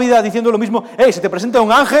toda la vida diciendo lo mismo, se te presenta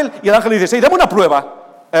un ángel y el ángel le dice, dame una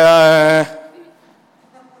prueba.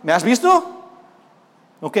 ¿Me has visto?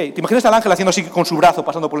 Ok, ¿te imaginas al ángel haciendo así con su brazo,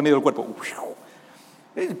 pasando por el medio del cuerpo?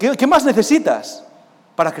 ¿Qué más necesitas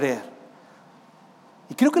para creer?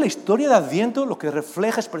 Y creo que la historia de Adviento lo que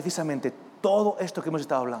refleja es precisamente todo esto que hemos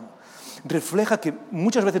estado hablando. Refleja que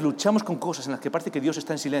muchas veces luchamos con cosas en las que parece que Dios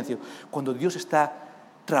está en silencio, cuando Dios está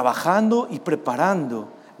trabajando y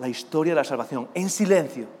preparando la historia de la salvación en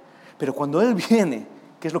silencio. Pero cuando Él viene,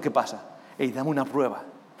 ¿qué es lo que pasa? Dame una prueba.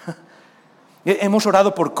 Hemos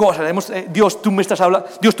orado por cosas, Dios, tú me estás hablando,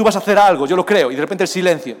 Dios, tú vas a hacer algo, yo lo creo, y de repente el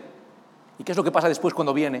silencio. ¿Y qué es lo que pasa después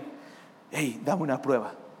cuando viene? Dame una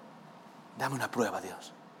prueba,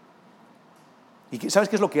 Dios. ¿Y sabes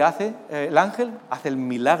qué es lo que hace el ángel? Hace el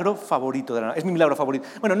milagro favorito de la... Es mi milagro favorito.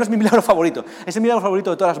 Bueno, no es mi milagro favorito, es el milagro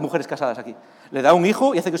favorito de todas las mujeres casadas aquí. Le da un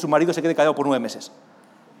hijo y hace que su marido se quede callado por 9 meses.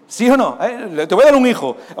 ¿Sí o no? Te voy a dar un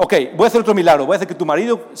hijo. Ok, voy a hacer otro milagro, voy a hacer que tu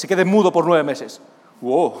marido se quede mudo por 9 meses.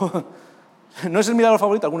 ¡Wow! ¿No es el milagro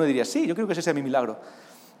favorito? Alguno diría, sí, yo creo que ese sea mi milagro.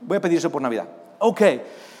 Voy a pedir eso por Navidad. Ok,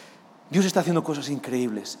 Dios está haciendo cosas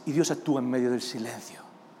increíbles y Dios actúa en medio del silencio.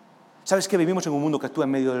 ¿Sabes que vivimos en un mundo que actúa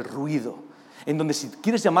en medio del ruido? En donde si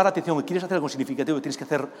quieres llamar la atención y quieres hacer algo significativo, tienes que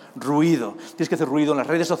hacer ruido. Tienes que hacer ruido en las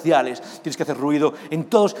redes sociales, tienes que hacer ruido en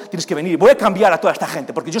todos, tienes que venir. Voy a cambiar a toda esta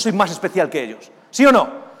gente porque yo soy más especial que ellos. ¿Sí o no?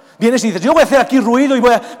 Vienes y dices, yo voy a hacer aquí ruido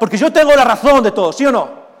porque yo tengo la razón de todo. ¿Sí o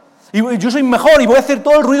no? Y yo soy mejor y voy a hacer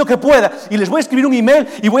todo el ruido que pueda. Y les voy a escribir un email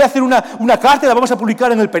y voy a hacer una carta y la vamos a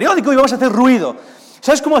publicar en el periódico y vamos a hacer ruido.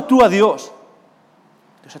 ¿Sabes cómo actúa Dios?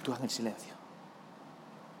 Dios actúa en el silencio.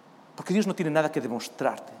 Porque Dios no tiene nada que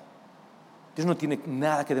demostrarte. Dios no tiene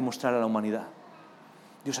nada que demostrar a la humanidad.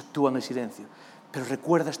 Dios actúa en el silencio. Pero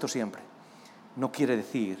recuerda esto siempre. No quiere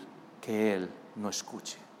decir que Él no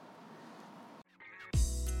escuche.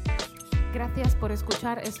 Gracias por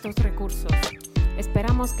escuchar estos recursos.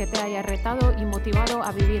 Esperamos que te haya retado y motivado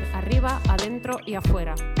a vivir arriba, adentro y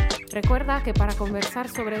afuera. Recuerda que para conversar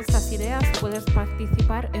sobre estas ideas puedes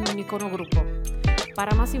participar en un icono grupo.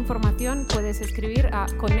 Para más información puedes escribir a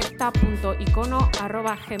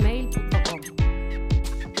conecta.icono@gmail.com.